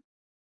roadmap.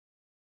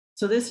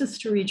 So this is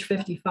to reach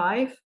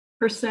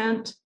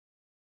 55%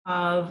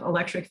 of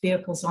electric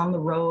vehicles on the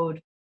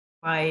road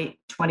by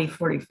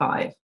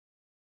 2045.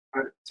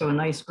 So a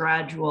nice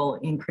gradual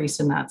increase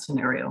in that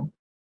scenario.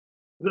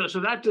 So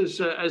that does,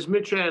 as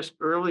Mitch asked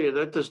earlier,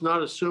 that does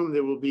not assume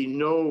there will be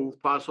no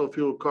fossil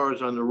fuel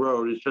cars on the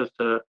road. It's just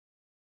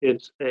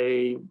it's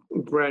a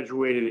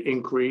graduated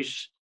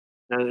increase.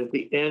 And at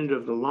the end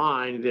of the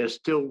line, there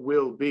still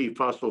will be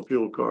fossil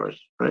fuel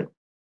cars, right?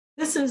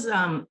 This is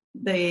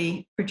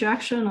the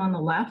projection on the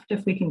left.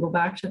 If we can go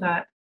back to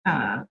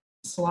that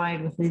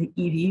slide with the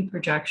EV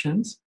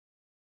projections.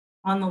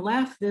 On the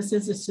left, this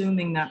is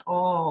assuming that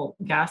all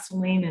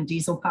gasoline and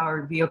diesel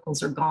powered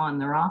vehicles are gone.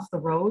 They're off the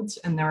roads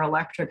and they're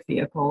electric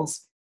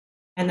vehicles.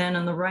 And then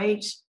on the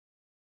right,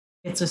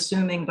 it's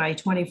assuming by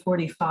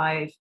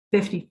 2045,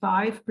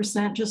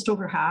 55%, just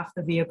over half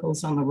the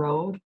vehicles on the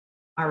road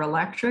are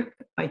electric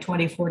by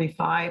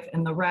 2045,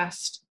 and the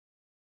rest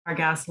are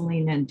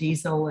gasoline and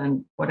diesel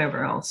and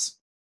whatever else.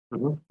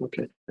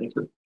 Okay, thank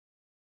you.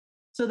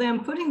 So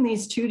then putting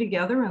these two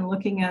together and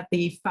looking at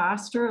the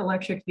faster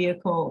electric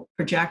vehicle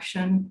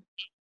projection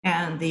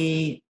and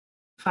the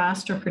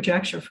faster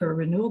projection for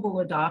renewable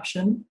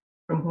adoption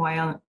from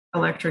Hawaii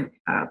Electric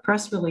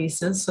press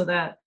releases, so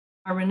that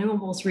our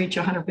renewables reach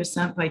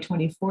 100% by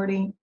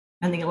 2040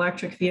 and the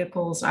electric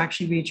vehicles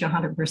actually reach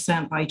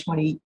 100% by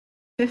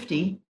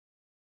 2050.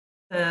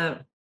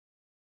 The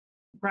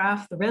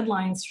graph, the red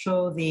lines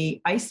show the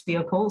ICE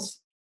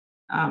vehicles,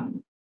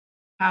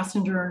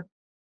 passenger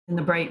in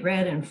the bright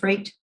red and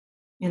freight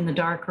in the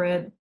dark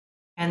red,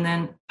 and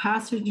then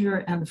passenger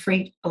and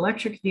freight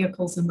electric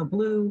vehicles in the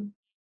blue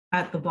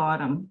at the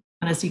bottom.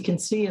 And as you can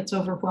see, it's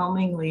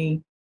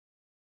overwhelmingly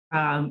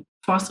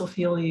fossil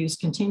fuel use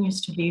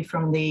continues to be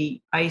from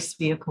the ICE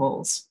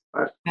vehicles.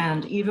 Right.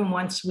 And even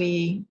once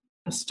we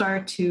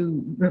start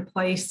to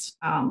replace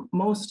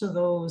most of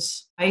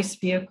those ICE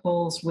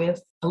vehicles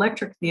with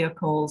electric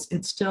vehicles,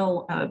 it's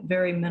still a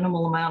very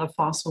minimal amount of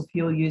fossil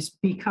fuel use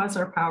because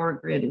our power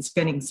grid is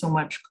getting so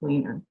much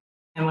cleaner.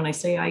 And when I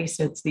say ICE,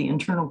 it's the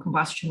internal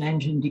combustion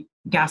engine,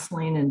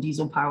 gasoline and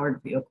diesel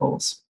powered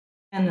vehicles.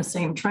 And the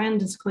same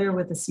trend is clear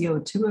with the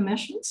CO2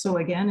 emissions. So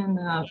again, in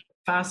the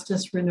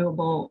fastest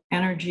renewable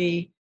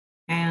energy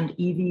and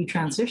EV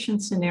transition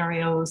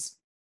scenarios,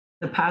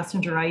 the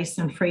passenger ICE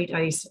and freight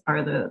ICE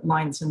are the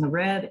lines in the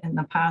red, and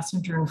the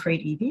passenger and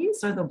freight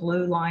EVs are the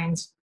blue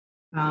lines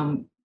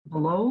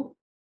below.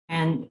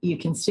 And you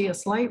can see a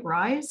slight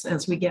rise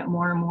as we get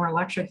more and more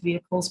electric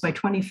vehicles by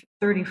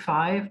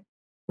 2035,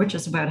 which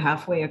is about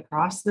halfway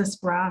across this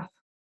graph.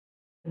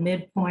 The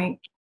midpoint,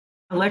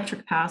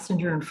 electric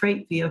passenger and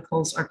freight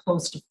vehicles are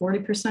close to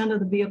 40% of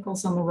the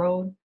vehicles on the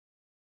road,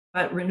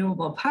 but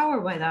renewable power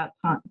by that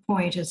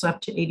point is up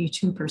to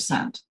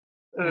 82%.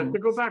 To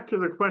go back to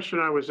the question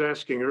I was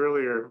asking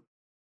earlier,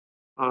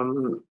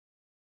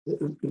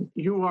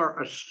 you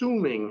are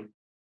assuming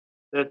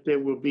that there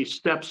will be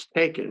steps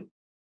taken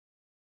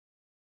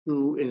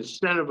to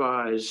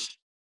incentivize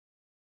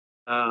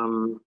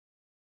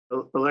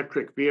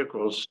electric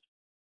vehicles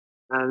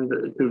and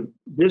to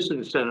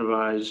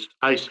disincentivize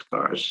ICE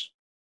cars,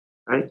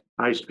 right?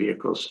 ICE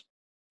vehicles.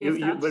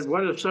 But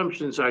what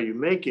assumptions are you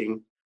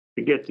making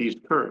to get these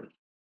curves?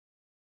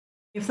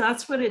 If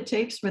that's what it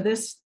takes for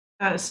this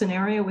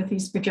scenario with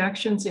these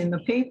projections in the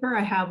paper,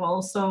 I have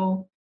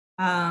also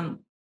the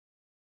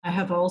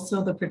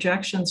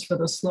projections for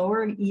the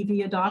slower EV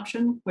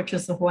adoption, which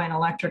is the Hawaiian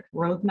Electric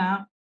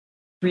roadmap,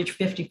 reach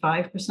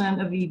 55%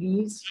 of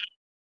EVs.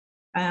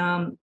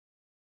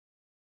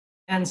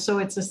 And so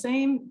it's the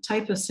same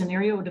type of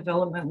scenario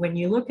development. When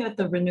you look at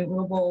the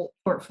renewable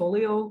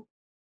portfolio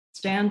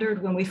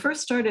standard, when we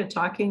first started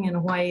talking in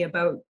Hawaii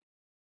about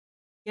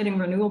getting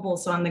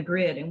renewables on the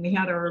grid, and we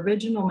had our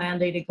original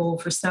mandated goal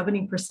for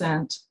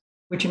 70%,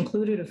 which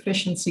included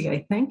efficiency,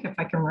 I think, if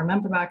I can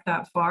remember back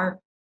that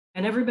far.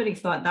 And everybody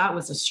thought that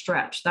was a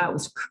stretch. That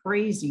was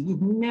crazy.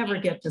 You'd never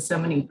get to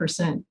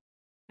 70%.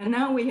 And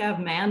now we have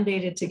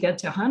mandated to get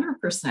to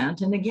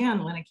 100%. And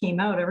again, when it came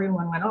out,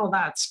 everyone went, oh,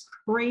 that's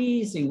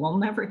crazy. We'll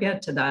never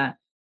get to that.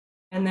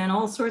 And then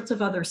all sorts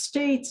of other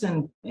states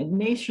and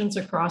nations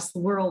across the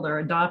world are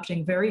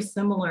adopting very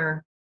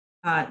similar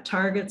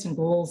targets and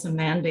goals and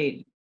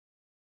mandate.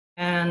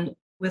 And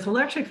with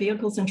electric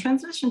vehicles and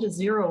transition to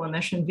zero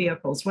emission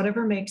vehicles,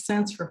 whatever makes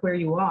sense for where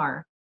you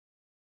are,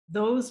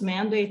 those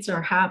mandates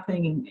are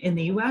happening in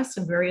the US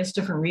and various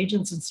different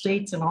regions and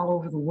states and all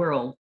over the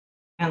world.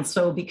 And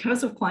so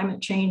because of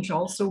climate change,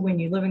 also when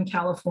you live in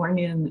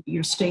California and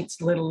your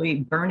state's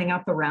literally burning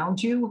up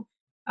around you,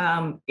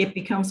 it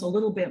becomes a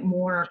little bit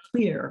more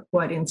clear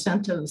what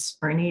incentives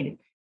are needed.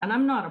 And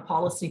I'm not a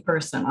policy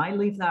person. I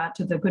leave that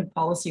to the good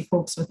policy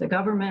folks with the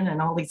government and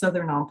all these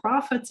other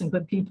nonprofits and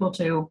good people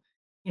to,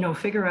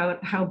 figure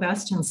out how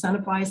best to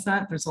incentivize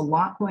that. There's a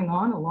lot going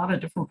on, a lot of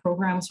different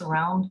programs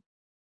around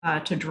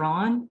to draw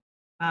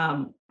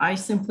on. I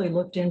simply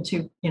looked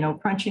into,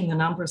 crunching the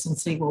numbers and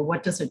see, well,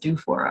 what does it do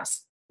for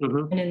us?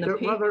 Mm-hmm. And in the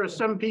paper, there are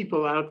some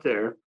people out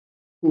there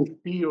who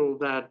feel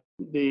that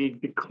the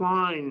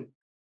decline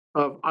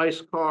of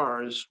ICE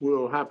cars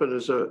will happen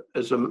as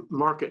a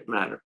market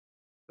matter.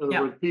 In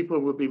other words, people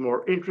will be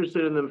more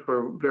interested in them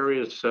for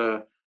various,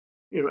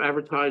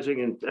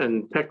 advertising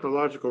and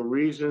technological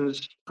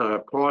reasons,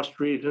 cost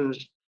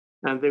reasons,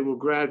 and they will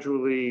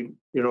gradually,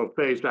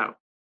 phase out.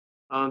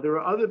 There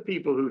are other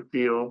people who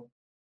feel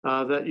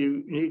that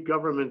you need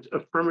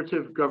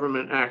affirmative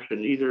government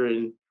action, either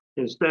in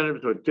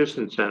incentives or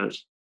disincentives.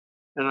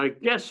 And I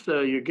guess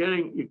you're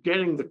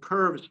getting the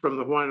curves from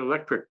the Hawaiian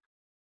Electric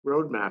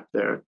roadmap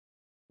there.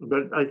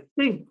 but I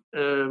think,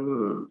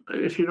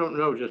 if you don't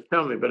know, just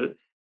tell me, but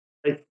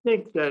I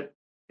think that,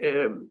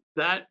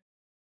 that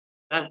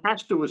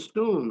has to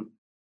assume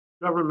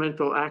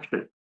governmental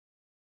action.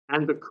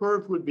 And the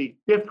curve would be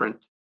different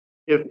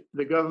if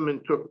the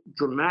government took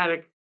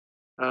dramatic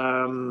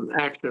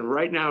action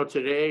right now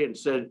today and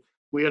said,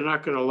 we are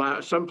not going to allow,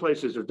 some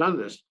places have done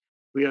this.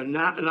 We are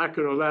not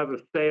going to allow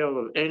the sale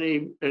of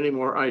any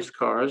more ICE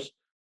cars.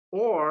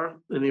 Or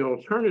in the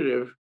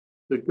alternative,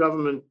 the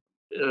government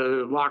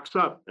locks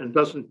up and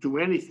doesn't do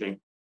anything.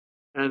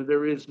 And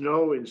there is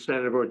no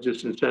incentive or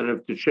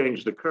disincentive to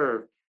change the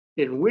curve,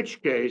 in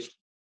which case,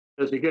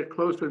 as you get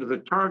closer to the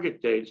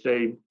target date,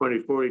 say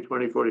 2040,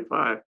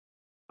 2045,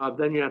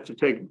 then you have to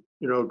take,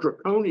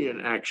 draconian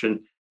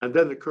action, and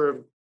then the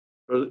curve,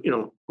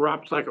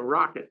 drops like a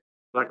rocket,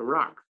 like a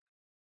rock.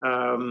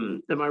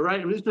 Am I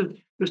right?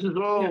 This is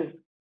all,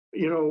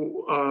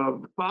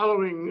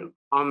 following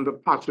on the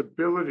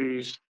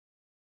possibilities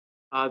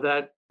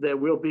that there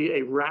will be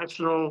a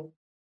rational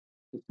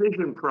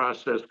decision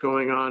process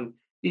going on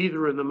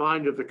either in the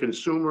mind of the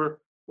consumer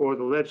or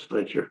the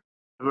legislature.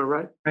 Am I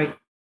right? Right.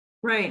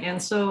 Right.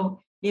 And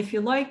so if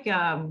you like,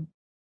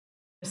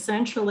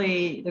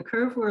 essentially the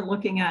curve we're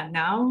looking at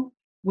now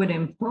would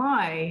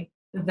imply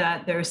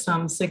that there's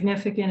some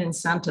significant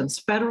incentives,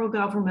 federal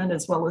government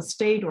as well as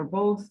state or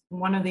both,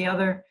 one or the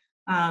other.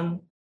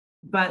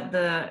 But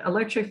the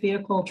electric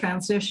vehicle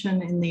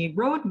transition in the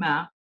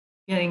roadmap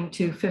getting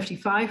to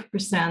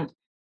 55%,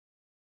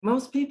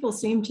 most people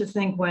seem to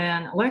think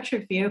when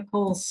electric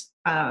vehicles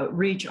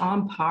reach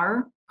on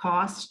par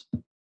cost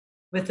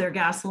with their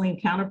gasoline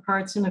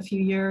counterparts in a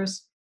few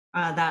years,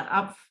 that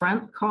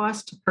upfront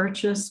cost to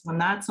purchase, when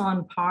that's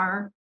on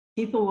par,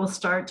 people will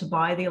start to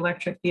buy the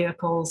electric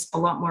vehicles a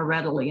lot more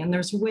readily. And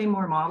there's way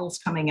more models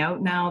coming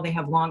out now. They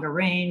have longer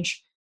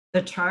range.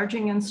 The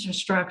charging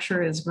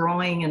infrastructure is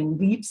growing in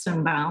leaps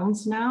and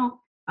bounds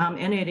now.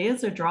 And it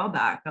is a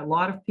drawback. A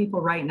lot of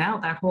people right now,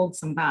 that holds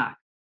them back.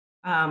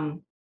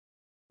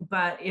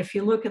 But if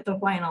you look at the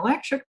Hawaiian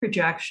Electric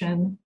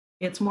projection,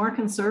 it's more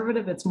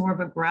conservative. It's more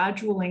of a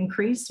gradual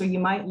increase. So you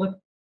might look,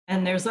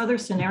 and there's other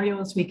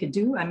scenarios we could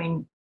do. I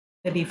mean,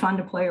 it'd be fun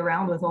to play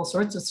around with all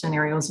sorts of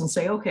scenarios and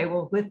say, okay,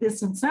 well, with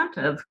this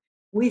incentive,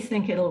 we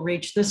think it'll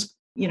reach this,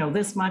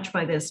 this much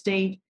by this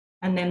date,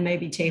 and then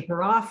maybe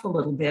taper off a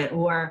little bit.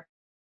 Or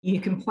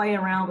you can play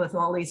around with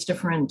all these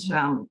different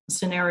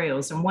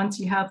scenarios. And once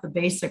you have the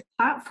basic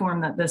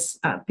platform that this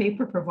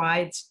paper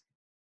provides,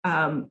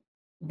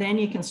 then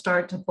you can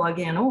start to plug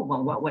in, oh,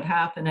 well, what would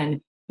happen?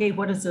 And hey,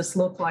 what does this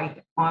look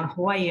like on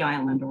Hawaii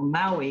Island or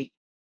Maui?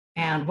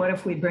 And what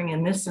if we bring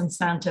in this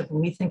incentive and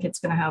we think it's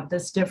going to have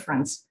this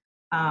difference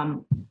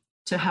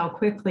to how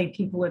quickly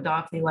people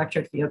adopt the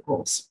electric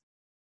vehicles?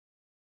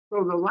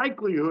 So the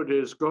likelihood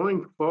is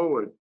going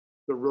forward,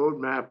 the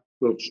roadmap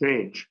will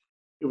change.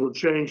 It will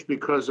change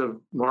because of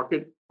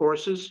market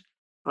forces,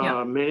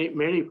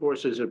 many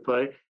forces at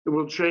play. It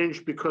will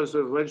change because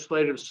of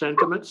legislative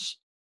sentiments.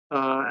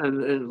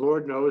 And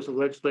Lord knows the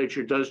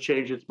legislature does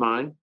change its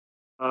mind.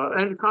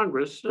 And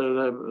Congress,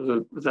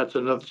 that's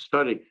another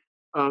study.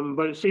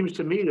 But it seems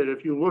to me that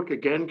if you look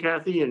again,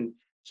 Kathy, in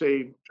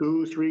say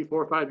 2, 3,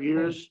 4, 5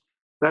 years,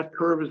 that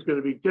curve is going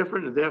to be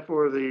different, and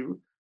therefore the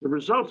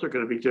results are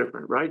going to be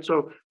different, right?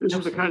 So this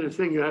is the kind of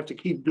thing you have to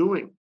keep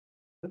doing.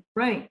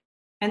 Right.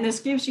 And this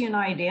gives you an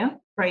idea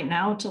right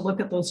now to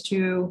look at those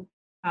two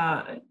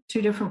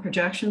different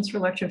projections for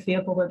electric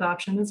vehicle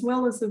adoption, as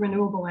well as the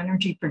renewable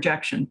energy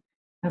projection.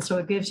 And so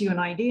it gives you an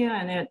idea.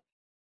 And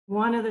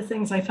one of the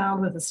things I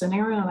found with the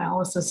scenario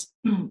analysis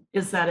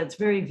is that it's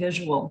very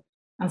visual.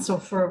 And so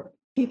for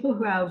people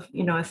who have,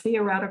 a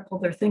theoretical,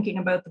 they're thinking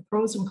about the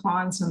pros and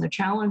cons and the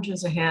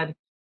challenges ahead.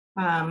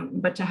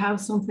 But to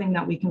have something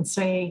that we can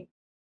say,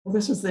 well,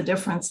 this is the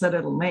difference that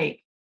it'll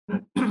make.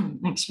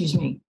 Excuse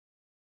me.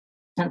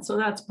 And so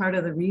that's part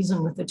of the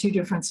reason with the two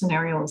different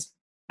scenarios.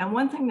 And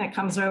one thing that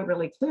comes out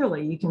really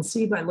clearly, you can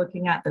see by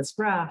looking at this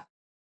graph,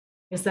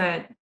 is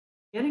that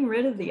getting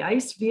rid of the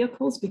ICE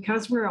vehicles,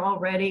 because we're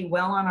already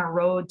well on our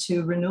road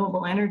to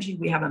renewable energy,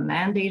 we have a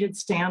mandated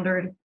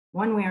standard.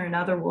 One way or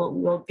another,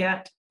 we'll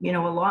get, a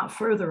lot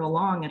further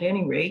along at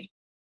any rate.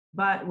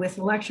 But with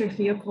electric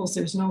vehicles,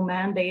 there's no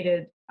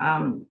mandated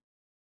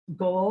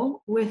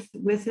goal with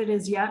it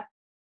as yet.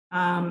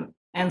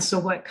 And so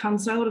what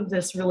comes out of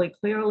this really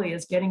clearly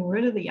is getting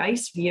rid of the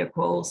ICE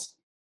vehicles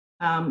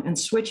and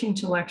switching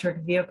to electric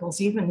vehicles.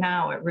 Even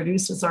now, it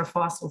reduces our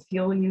fossil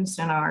fuel use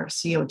and our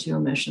CO2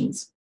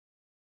 emissions.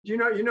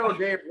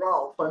 Dave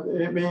Rolfe.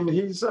 I mean,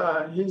 he's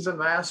a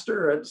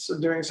master at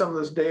doing some of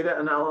this data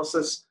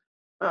analysis.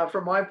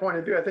 From my point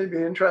of view, I think it'd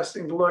be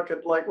interesting to look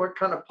at like what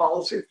kind of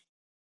policy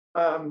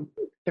can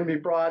be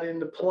brought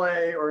into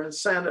play or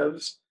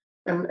incentives,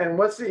 and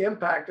what's the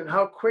impact, and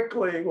how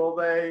quickly will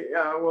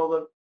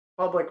the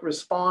public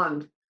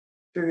respond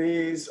to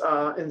these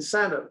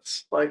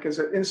incentives? Like, is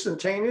it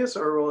instantaneous,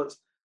 or will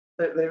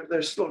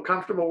they're still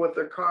comfortable with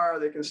their car,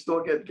 they can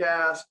still get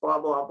gas, blah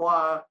blah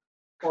blah,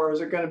 or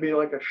is it going to be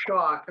like a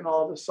shock, and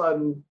all of a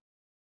sudden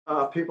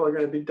people are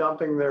going to be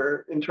dumping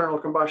their internal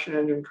combustion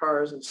engine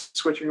cars and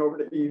switching over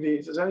to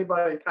EVs. Is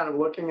anybody kind of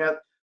looking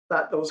at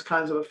those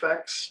kinds of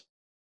effects?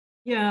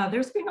 Yeah,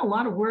 there's been a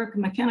lot of work.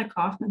 McKenna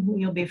Kaufman, who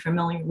you'll be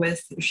familiar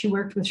with, she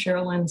worked with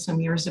Sherilyn some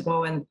years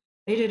ago, and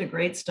they did a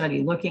great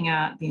study looking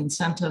at the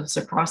incentives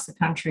across the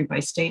country by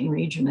state and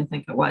region, I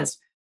think it was.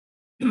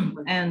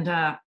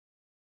 And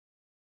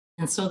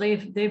so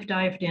they've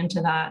dived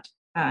into that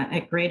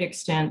at great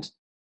extent.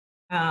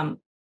 And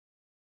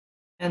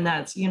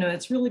that's,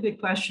 it's really big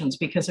questions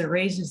because it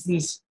raises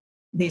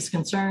these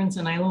concerns.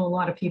 And I know a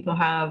lot of people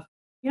have,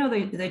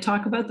 they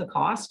talk about the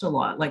cost a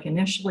lot. Like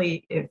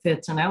initially, if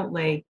it's an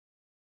outlay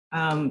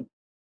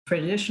for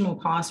additional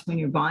cost when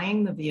you're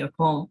buying the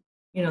vehicle,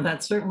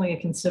 that's certainly a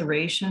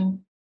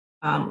consideration.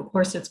 Of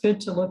course, it's good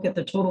to look at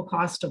the total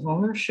cost of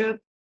ownership.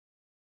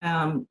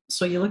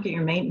 So you look at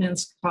your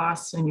maintenance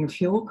costs and your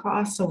fuel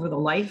costs over the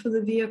life of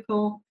the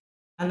vehicle,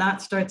 and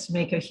that starts to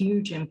make a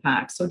huge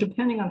impact. So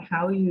depending on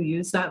how you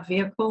use that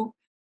vehicle,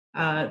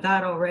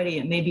 that already,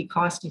 it may be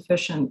cost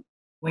efficient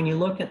when you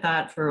look at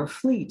that for a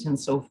fleet and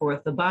so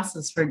forth. The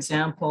buses, for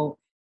example,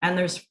 and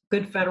there's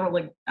good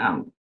federal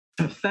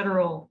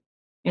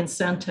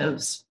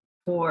incentives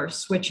for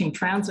switching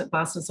transit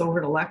buses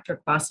over to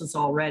electric buses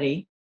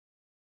already.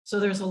 So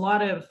there's a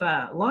lot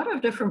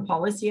of different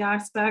policy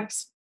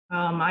aspects.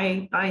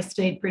 I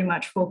stayed pretty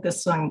much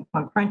focused on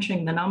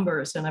crunching the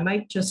numbers, and I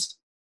might just,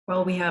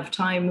 while we have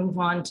time, move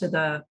on to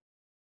the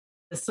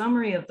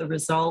summary of the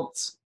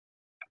results.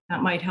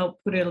 That might help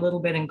put it a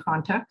little bit in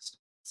context.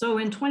 So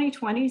in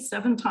 2020,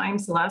 7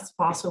 times less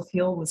fossil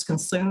fuel was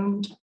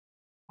consumed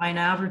by an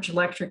average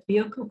electric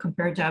vehicle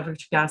compared to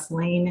average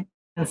gasoline,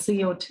 and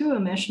CO2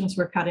 emissions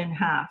were cut in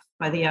half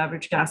by the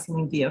average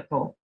gasoline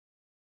vehicle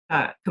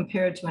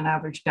compared to an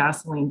average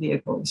gasoline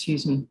vehicle,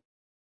 And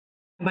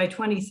by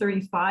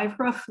 2035,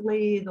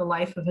 roughly the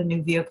life of a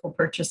new vehicle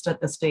purchased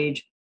at this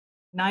stage,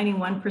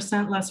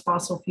 91% less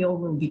fossil fuel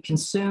will be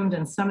consumed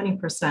and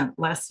 70%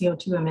 less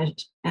CO2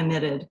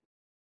 emitted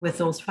with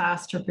those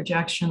faster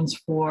projections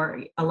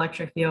for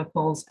electric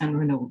vehicles and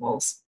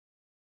renewables.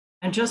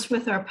 And just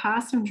with our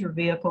passenger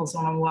vehicles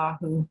on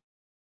Oahu,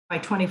 by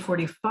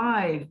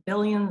 2045,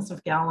 billions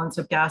of gallons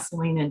of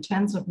gasoline and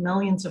tens of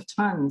millions of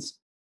tons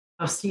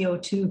of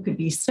CO2 could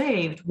be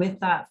saved with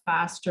that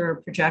faster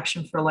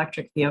projection for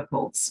electric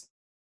vehicles.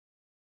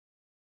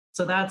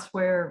 So that's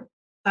where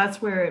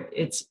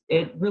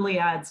it really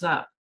adds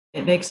up.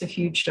 It makes a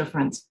huge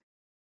difference.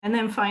 And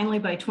then finally,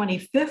 by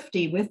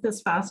 2050, with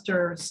this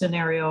faster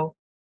scenario,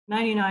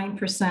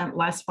 99%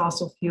 less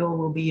fossil fuel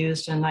will be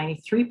used and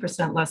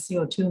 93% less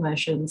CO2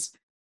 emissions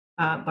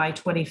by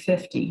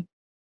 2050.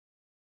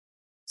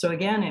 So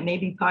again, it may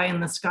be pie in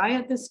the sky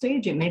at this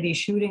stage. It may be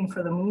shooting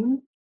for the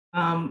moon,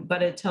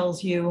 but it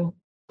tells you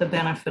the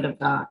benefit of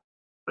that.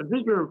 But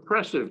these are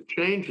impressive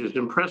changes,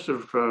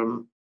 impressive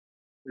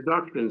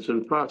reductions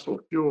in fossil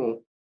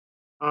fuel.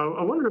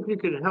 I wonder if you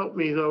could help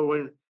me, though,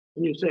 when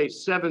you say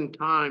 7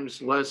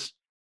 times less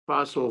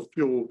fossil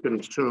fuel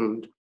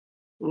consumed.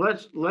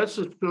 Let's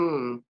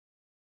assume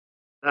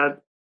that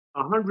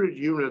 100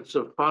 units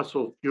of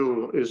fossil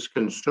fuel is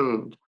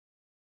consumed.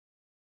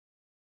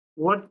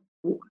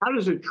 How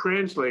does it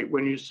translate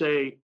when you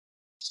say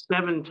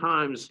 7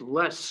 times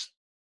less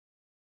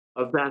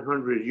of that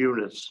 100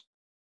 units?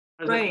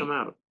 How does that come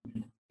out?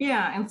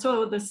 Yeah, and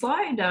so the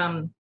slide,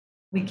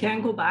 we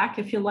can go back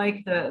if you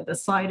like. The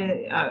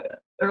slide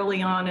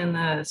early on in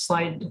the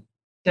slide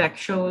deck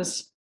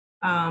shows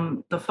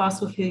the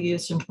fossil fuel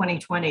use in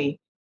 2020.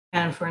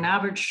 And for an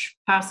average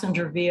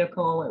passenger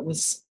vehicle, it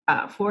was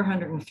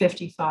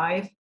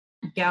 455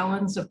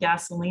 gallons of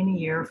gasoline a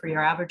year for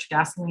your average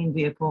gasoline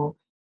vehicle.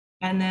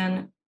 And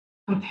then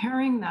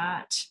comparing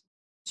that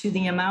to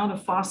the amount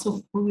of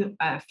fossil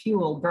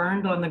fuel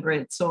burned on the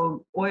grid,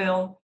 so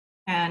oil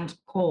and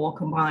coal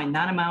combined,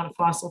 that amount of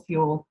fossil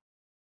fuel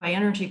by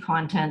energy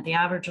content, the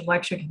average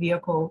electric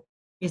vehicle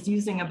is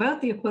using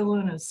about the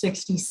equivalent of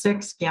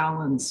 66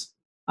 gallons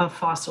of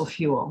fossil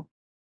fuel.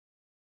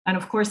 And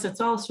of course,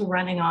 it's also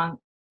running on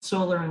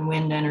solar and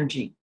wind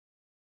energy.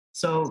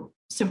 So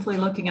simply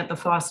looking at the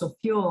fossil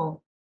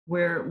fuel,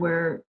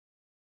 we're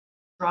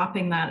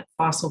dropping that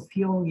fossil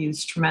fuel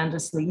use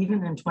tremendously,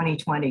 even in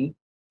 2020,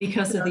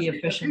 because of the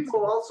efficiency.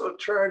 People also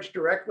charge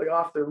directly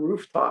off their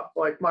rooftop.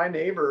 Like my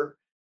neighbor,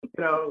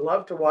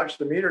 loved to watch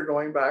the meter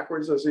going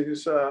backwards as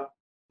he's, plugged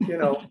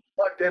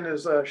in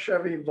his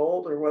Chevy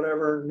Volt or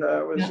whatever and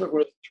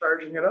was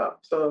charging it up.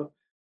 So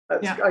I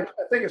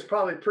think it's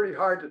probably pretty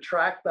hard to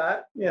track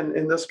that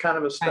in this kind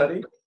of a study.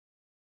 Right.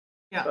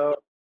 Yeah. So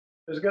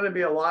there's going to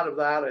be a lot of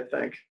that, I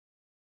think.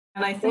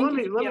 And I think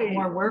if you get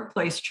more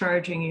workplace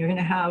charging, you're going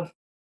to have,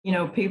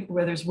 people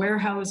where there's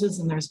warehouses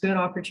and there's good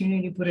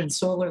opportunity to put in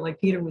solar. Like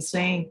Peter was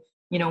saying,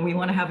 we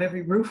want to have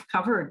every roof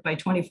covered by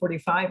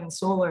 2045 in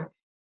solar.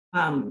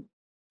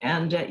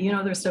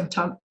 There's some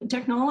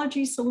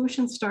technology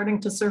solutions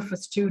starting to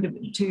surface too,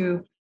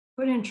 to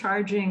put in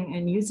charging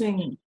and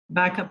using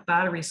backup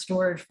battery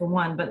storage for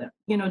one, but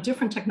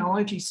different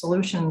technology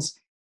solutions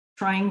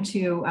trying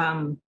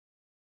to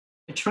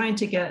trying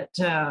to get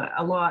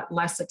a lot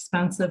less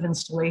expensive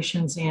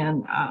installations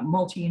in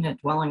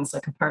multi-unit dwellings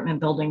like apartment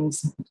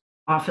buildings,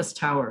 office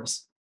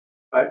towers.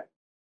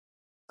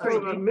 So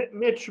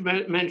Mitch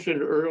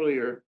mentioned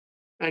earlier,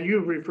 and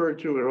you've referred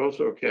to it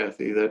also,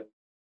 Kathy, that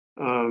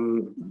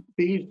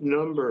these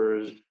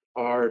numbers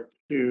are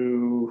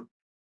to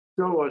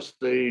show us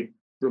the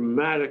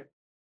dramatic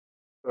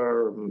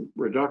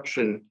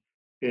reduction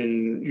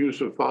in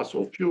use of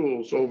fossil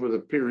fuels over the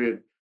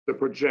period, the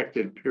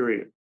projected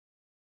period.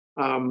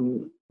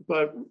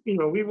 But, you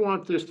know, we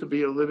want this to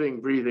be a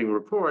living, breathing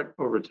report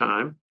over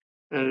time.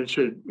 And it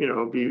should, you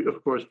know, be,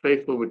 of course,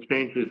 faithful with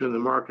changes in the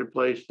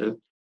marketplace and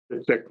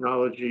the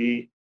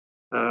technology,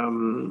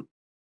 you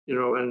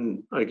know,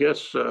 and I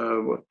guess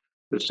the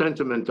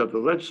sentiment of the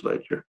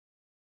legislature.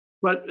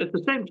 But at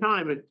the same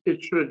time,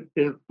 it should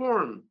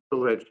inform the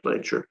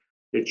legislature.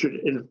 It should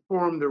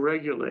inform the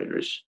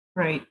regulators.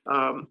 Right.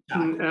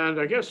 And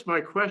I guess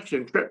my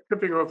question,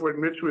 tripping off what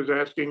Mitch was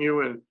asking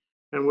you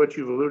and what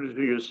you've alluded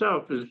to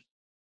yourself is,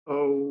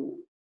 oh,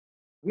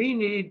 we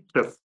need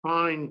to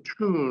fine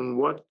tune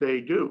what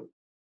they do.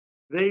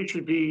 They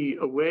should be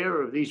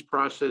aware of these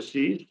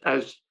processes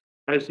as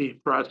these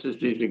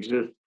processes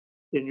exist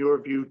in your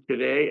view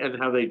today and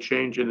how they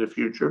change in the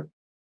future.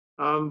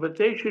 But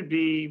they should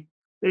be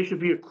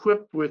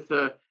equipped with,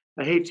 I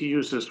hate to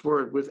use this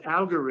word, with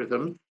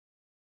algorithms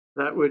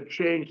that would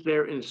change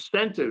their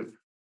incentive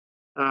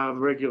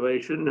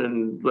regulation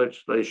and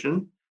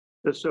legislation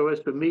so as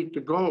to meet the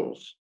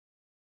goals.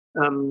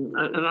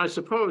 And I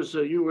suppose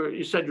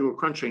you said you were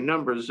crunching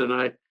numbers, and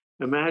I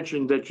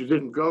imagined that you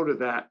didn't go to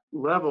that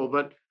level.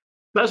 But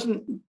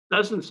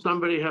doesn't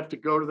somebody have to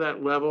go to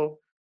that level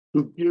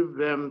to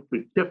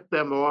tip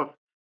them off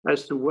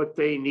as to what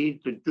they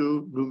need to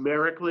do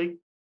numerically?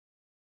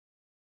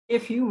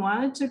 If you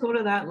wanted to go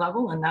to that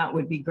level, and that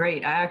would be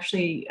great. I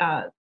actually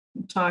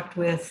talked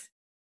with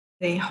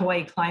the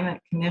Hawaii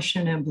Climate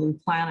Commission and Blue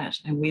Planet,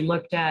 and we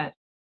looked at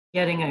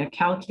getting a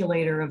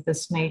calculator of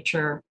this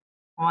nature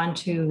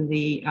onto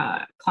the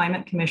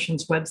Climate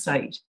Commission's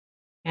website.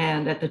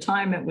 And at the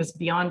time, it was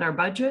beyond our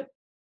budget.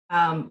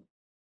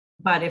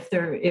 But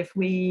if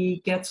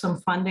we get some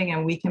funding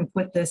and we can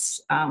put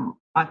this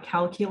a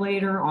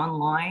calculator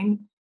online,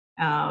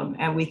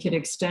 and we could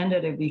extend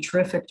it, it'd be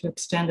terrific to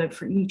extend it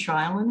for each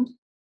island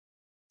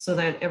so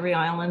that every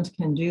island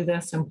can do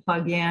this and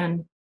plug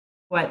in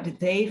what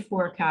they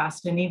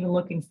forecast, and even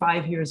looking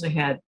 5 years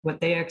ahead, what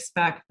they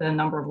expect the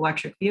number of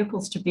electric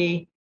vehicles to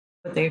be,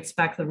 what they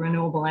expect the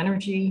renewable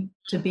energy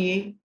to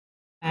be,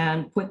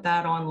 and put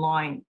that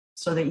online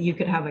so that you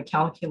could have a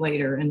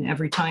calculator and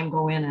every time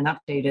go in and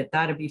update it.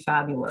 That'd be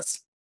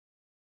fabulous.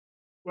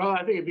 Well,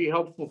 I think it'd be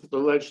helpful for the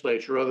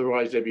legislature.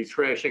 Otherwise, they'd be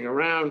thrashing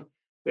around.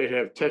 They'd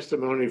have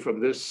testimony from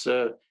this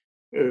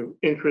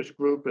interest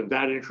group and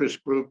that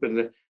interest group,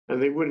 and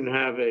they wouldn't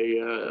have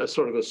a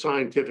sort of a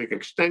scientific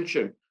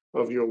extension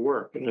of your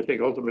work. And I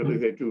think ultimately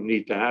they do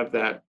need to have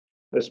that,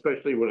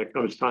 especially when it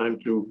comes time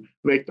to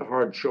make the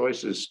hard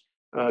choices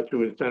to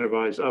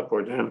incentivize up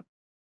or down.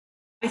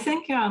 I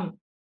think,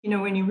 you know,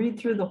 when you read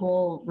through the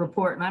whole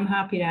report, and I'm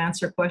happy to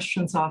answer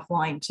questions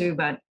offline too,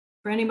 but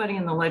for anybody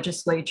in the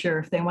legislature,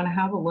 if they want to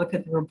have a look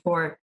at the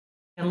report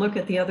and look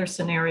at the other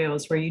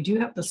scenarios where you do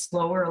have the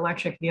slower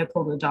electric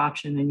vehicle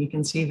adoption, and you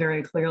can see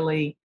very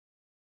clearly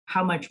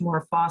how much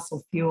more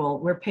fossil fuel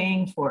we're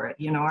paying for it.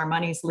 You know, our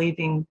money's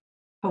leaving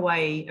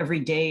Hawaii every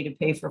day to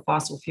pay for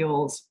fossil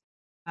fuels.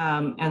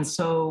 And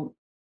so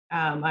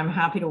I'm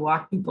happy to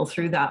walk people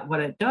through that. What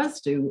it does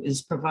do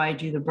is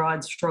provide you the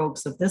broad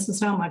strokes of this is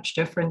how much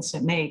difference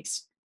it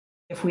makes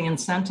if we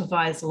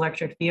incentivize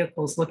electric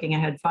vehicles looking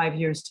ahead 5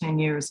 years, 10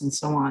 years, and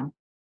so on.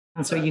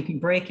 And so you can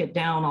break it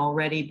down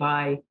already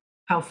by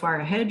how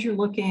far ahead you're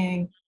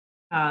looking.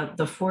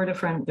 There's 4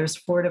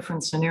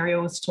 different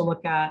scenarios to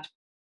look at.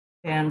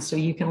 And so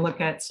you can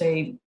look at,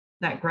 say,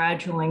 that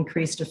gradual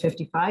increase to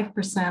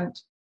 55%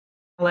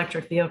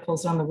 electric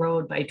vehicles on the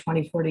road by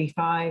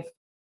 2045.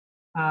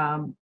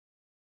 And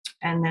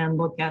then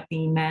look at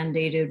the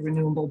mandated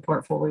renewable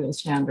portfolio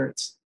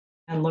standards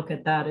and look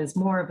at that as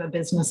more of a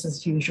business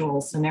as usual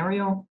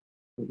scenario.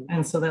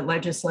 And so that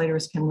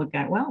legislators can look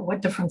at, well,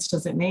 what difference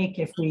does it make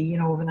if we, you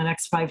know, over the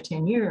next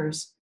 5-10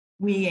 years,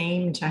 we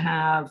aim to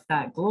have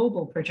that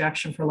global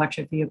projection for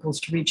electric vehicles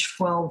to reach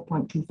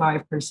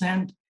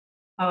 12.25%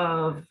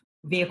 of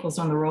vehicles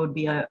on the road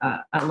be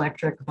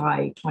electric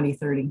by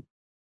 2030.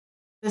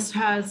 This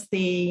has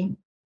the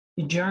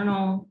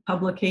journal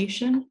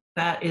publication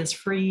that is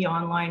free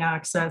online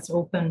access,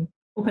 open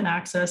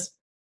access.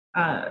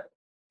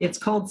 It's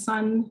called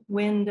Sun,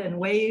 Wind, and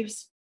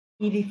Waves,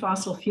 EV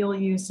fossil fuel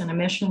use and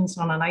emissions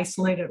on an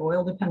isolated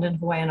oil-dependent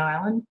Hawaiian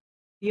island.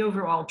 The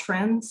overall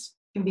trends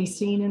can be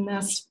seen in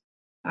this.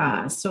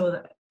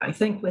 So I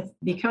think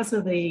because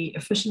of the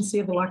efficiency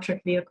of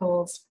electric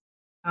vehicles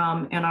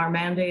and our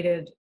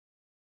mandated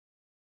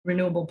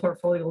renewable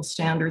portfolio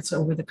standards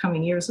over the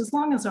coming years, as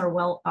long as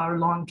our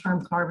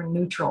long-term carbon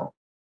neutral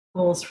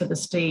goals for the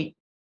state.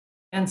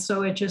 And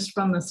so it just,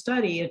 from the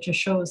study, it just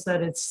shows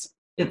that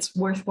it's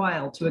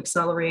worthwhile to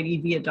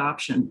accelerate EV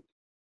adoption.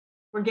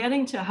 we're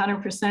getting to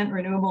 100%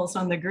 renewables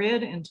on the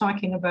grid and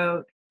talking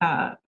about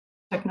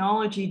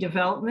technology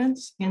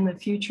developments in the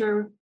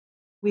future.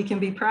 We can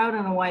be proud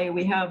in Hawaii.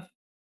 We have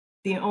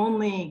the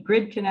only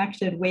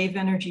grid-connected wave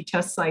energy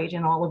test site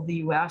in all of the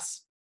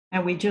US.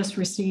 And we just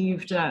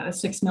received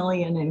 $6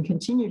 million in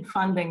continued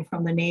funding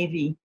from the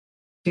Navy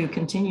to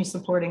continue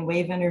supporting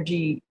wave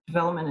energy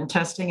development and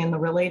testing and the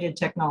related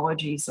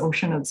technologies,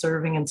 ocean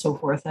observing and so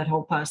forth, that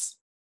help us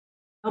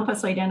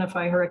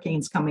identify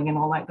hurricanes coming and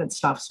all that good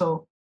stuff.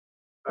 So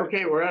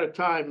Okay, we're out of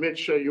time.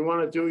 Mitch, you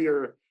want to do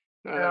your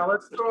Yeah,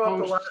 let's throw up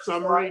the post last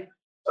summary? slide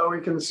so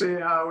we can see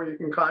how you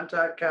can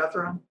contact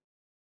Catherine.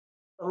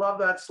 I love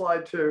that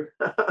slide too.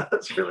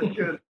 That's really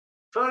good.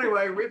 So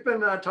anyway, we've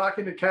been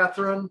talking to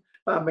Catherine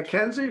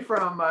McKenzie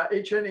from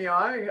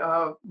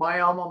HNEI, my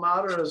alma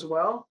mater as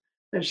well.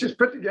 And she's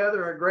put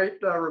together a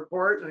great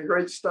report and a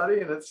great study,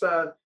 and it's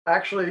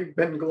actually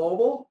been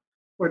global,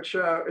 which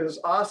is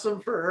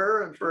awesome for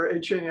her and for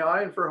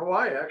HNEI and for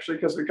Hawaii, actually,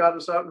 because it got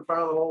us out in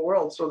front of the whole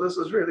world. So this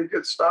is really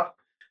good stuff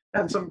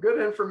and some good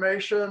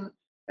information,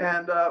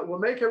 and will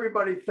make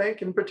everybody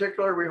think. In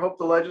particular, we hope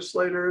the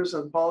legislators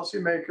and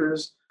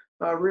policymakers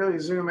really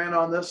zoom in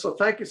on this. So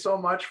thank you so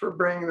much for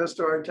bringing this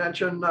to our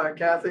attention,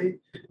 Kathy,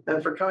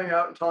 and for coming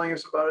out and telling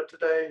us about it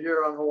today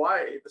here on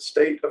Hawaii, the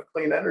state of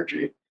clean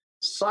energy.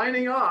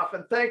 Signing off,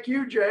 and thank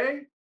you,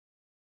 Jay.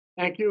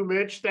 Thank you,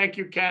 Mitch. Thank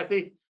you,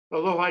 Kathy.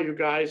 Aloha, you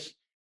guys.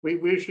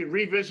 We should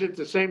revisit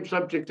the same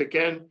subject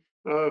again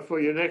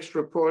for your next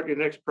report, your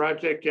next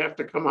project. You have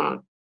to come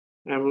on,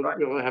 and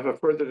we'll have a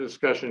further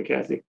discussion,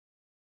 Kathy.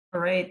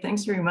 all right,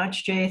 thanks very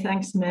much, Jay.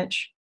 Thanks,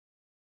 Mitch.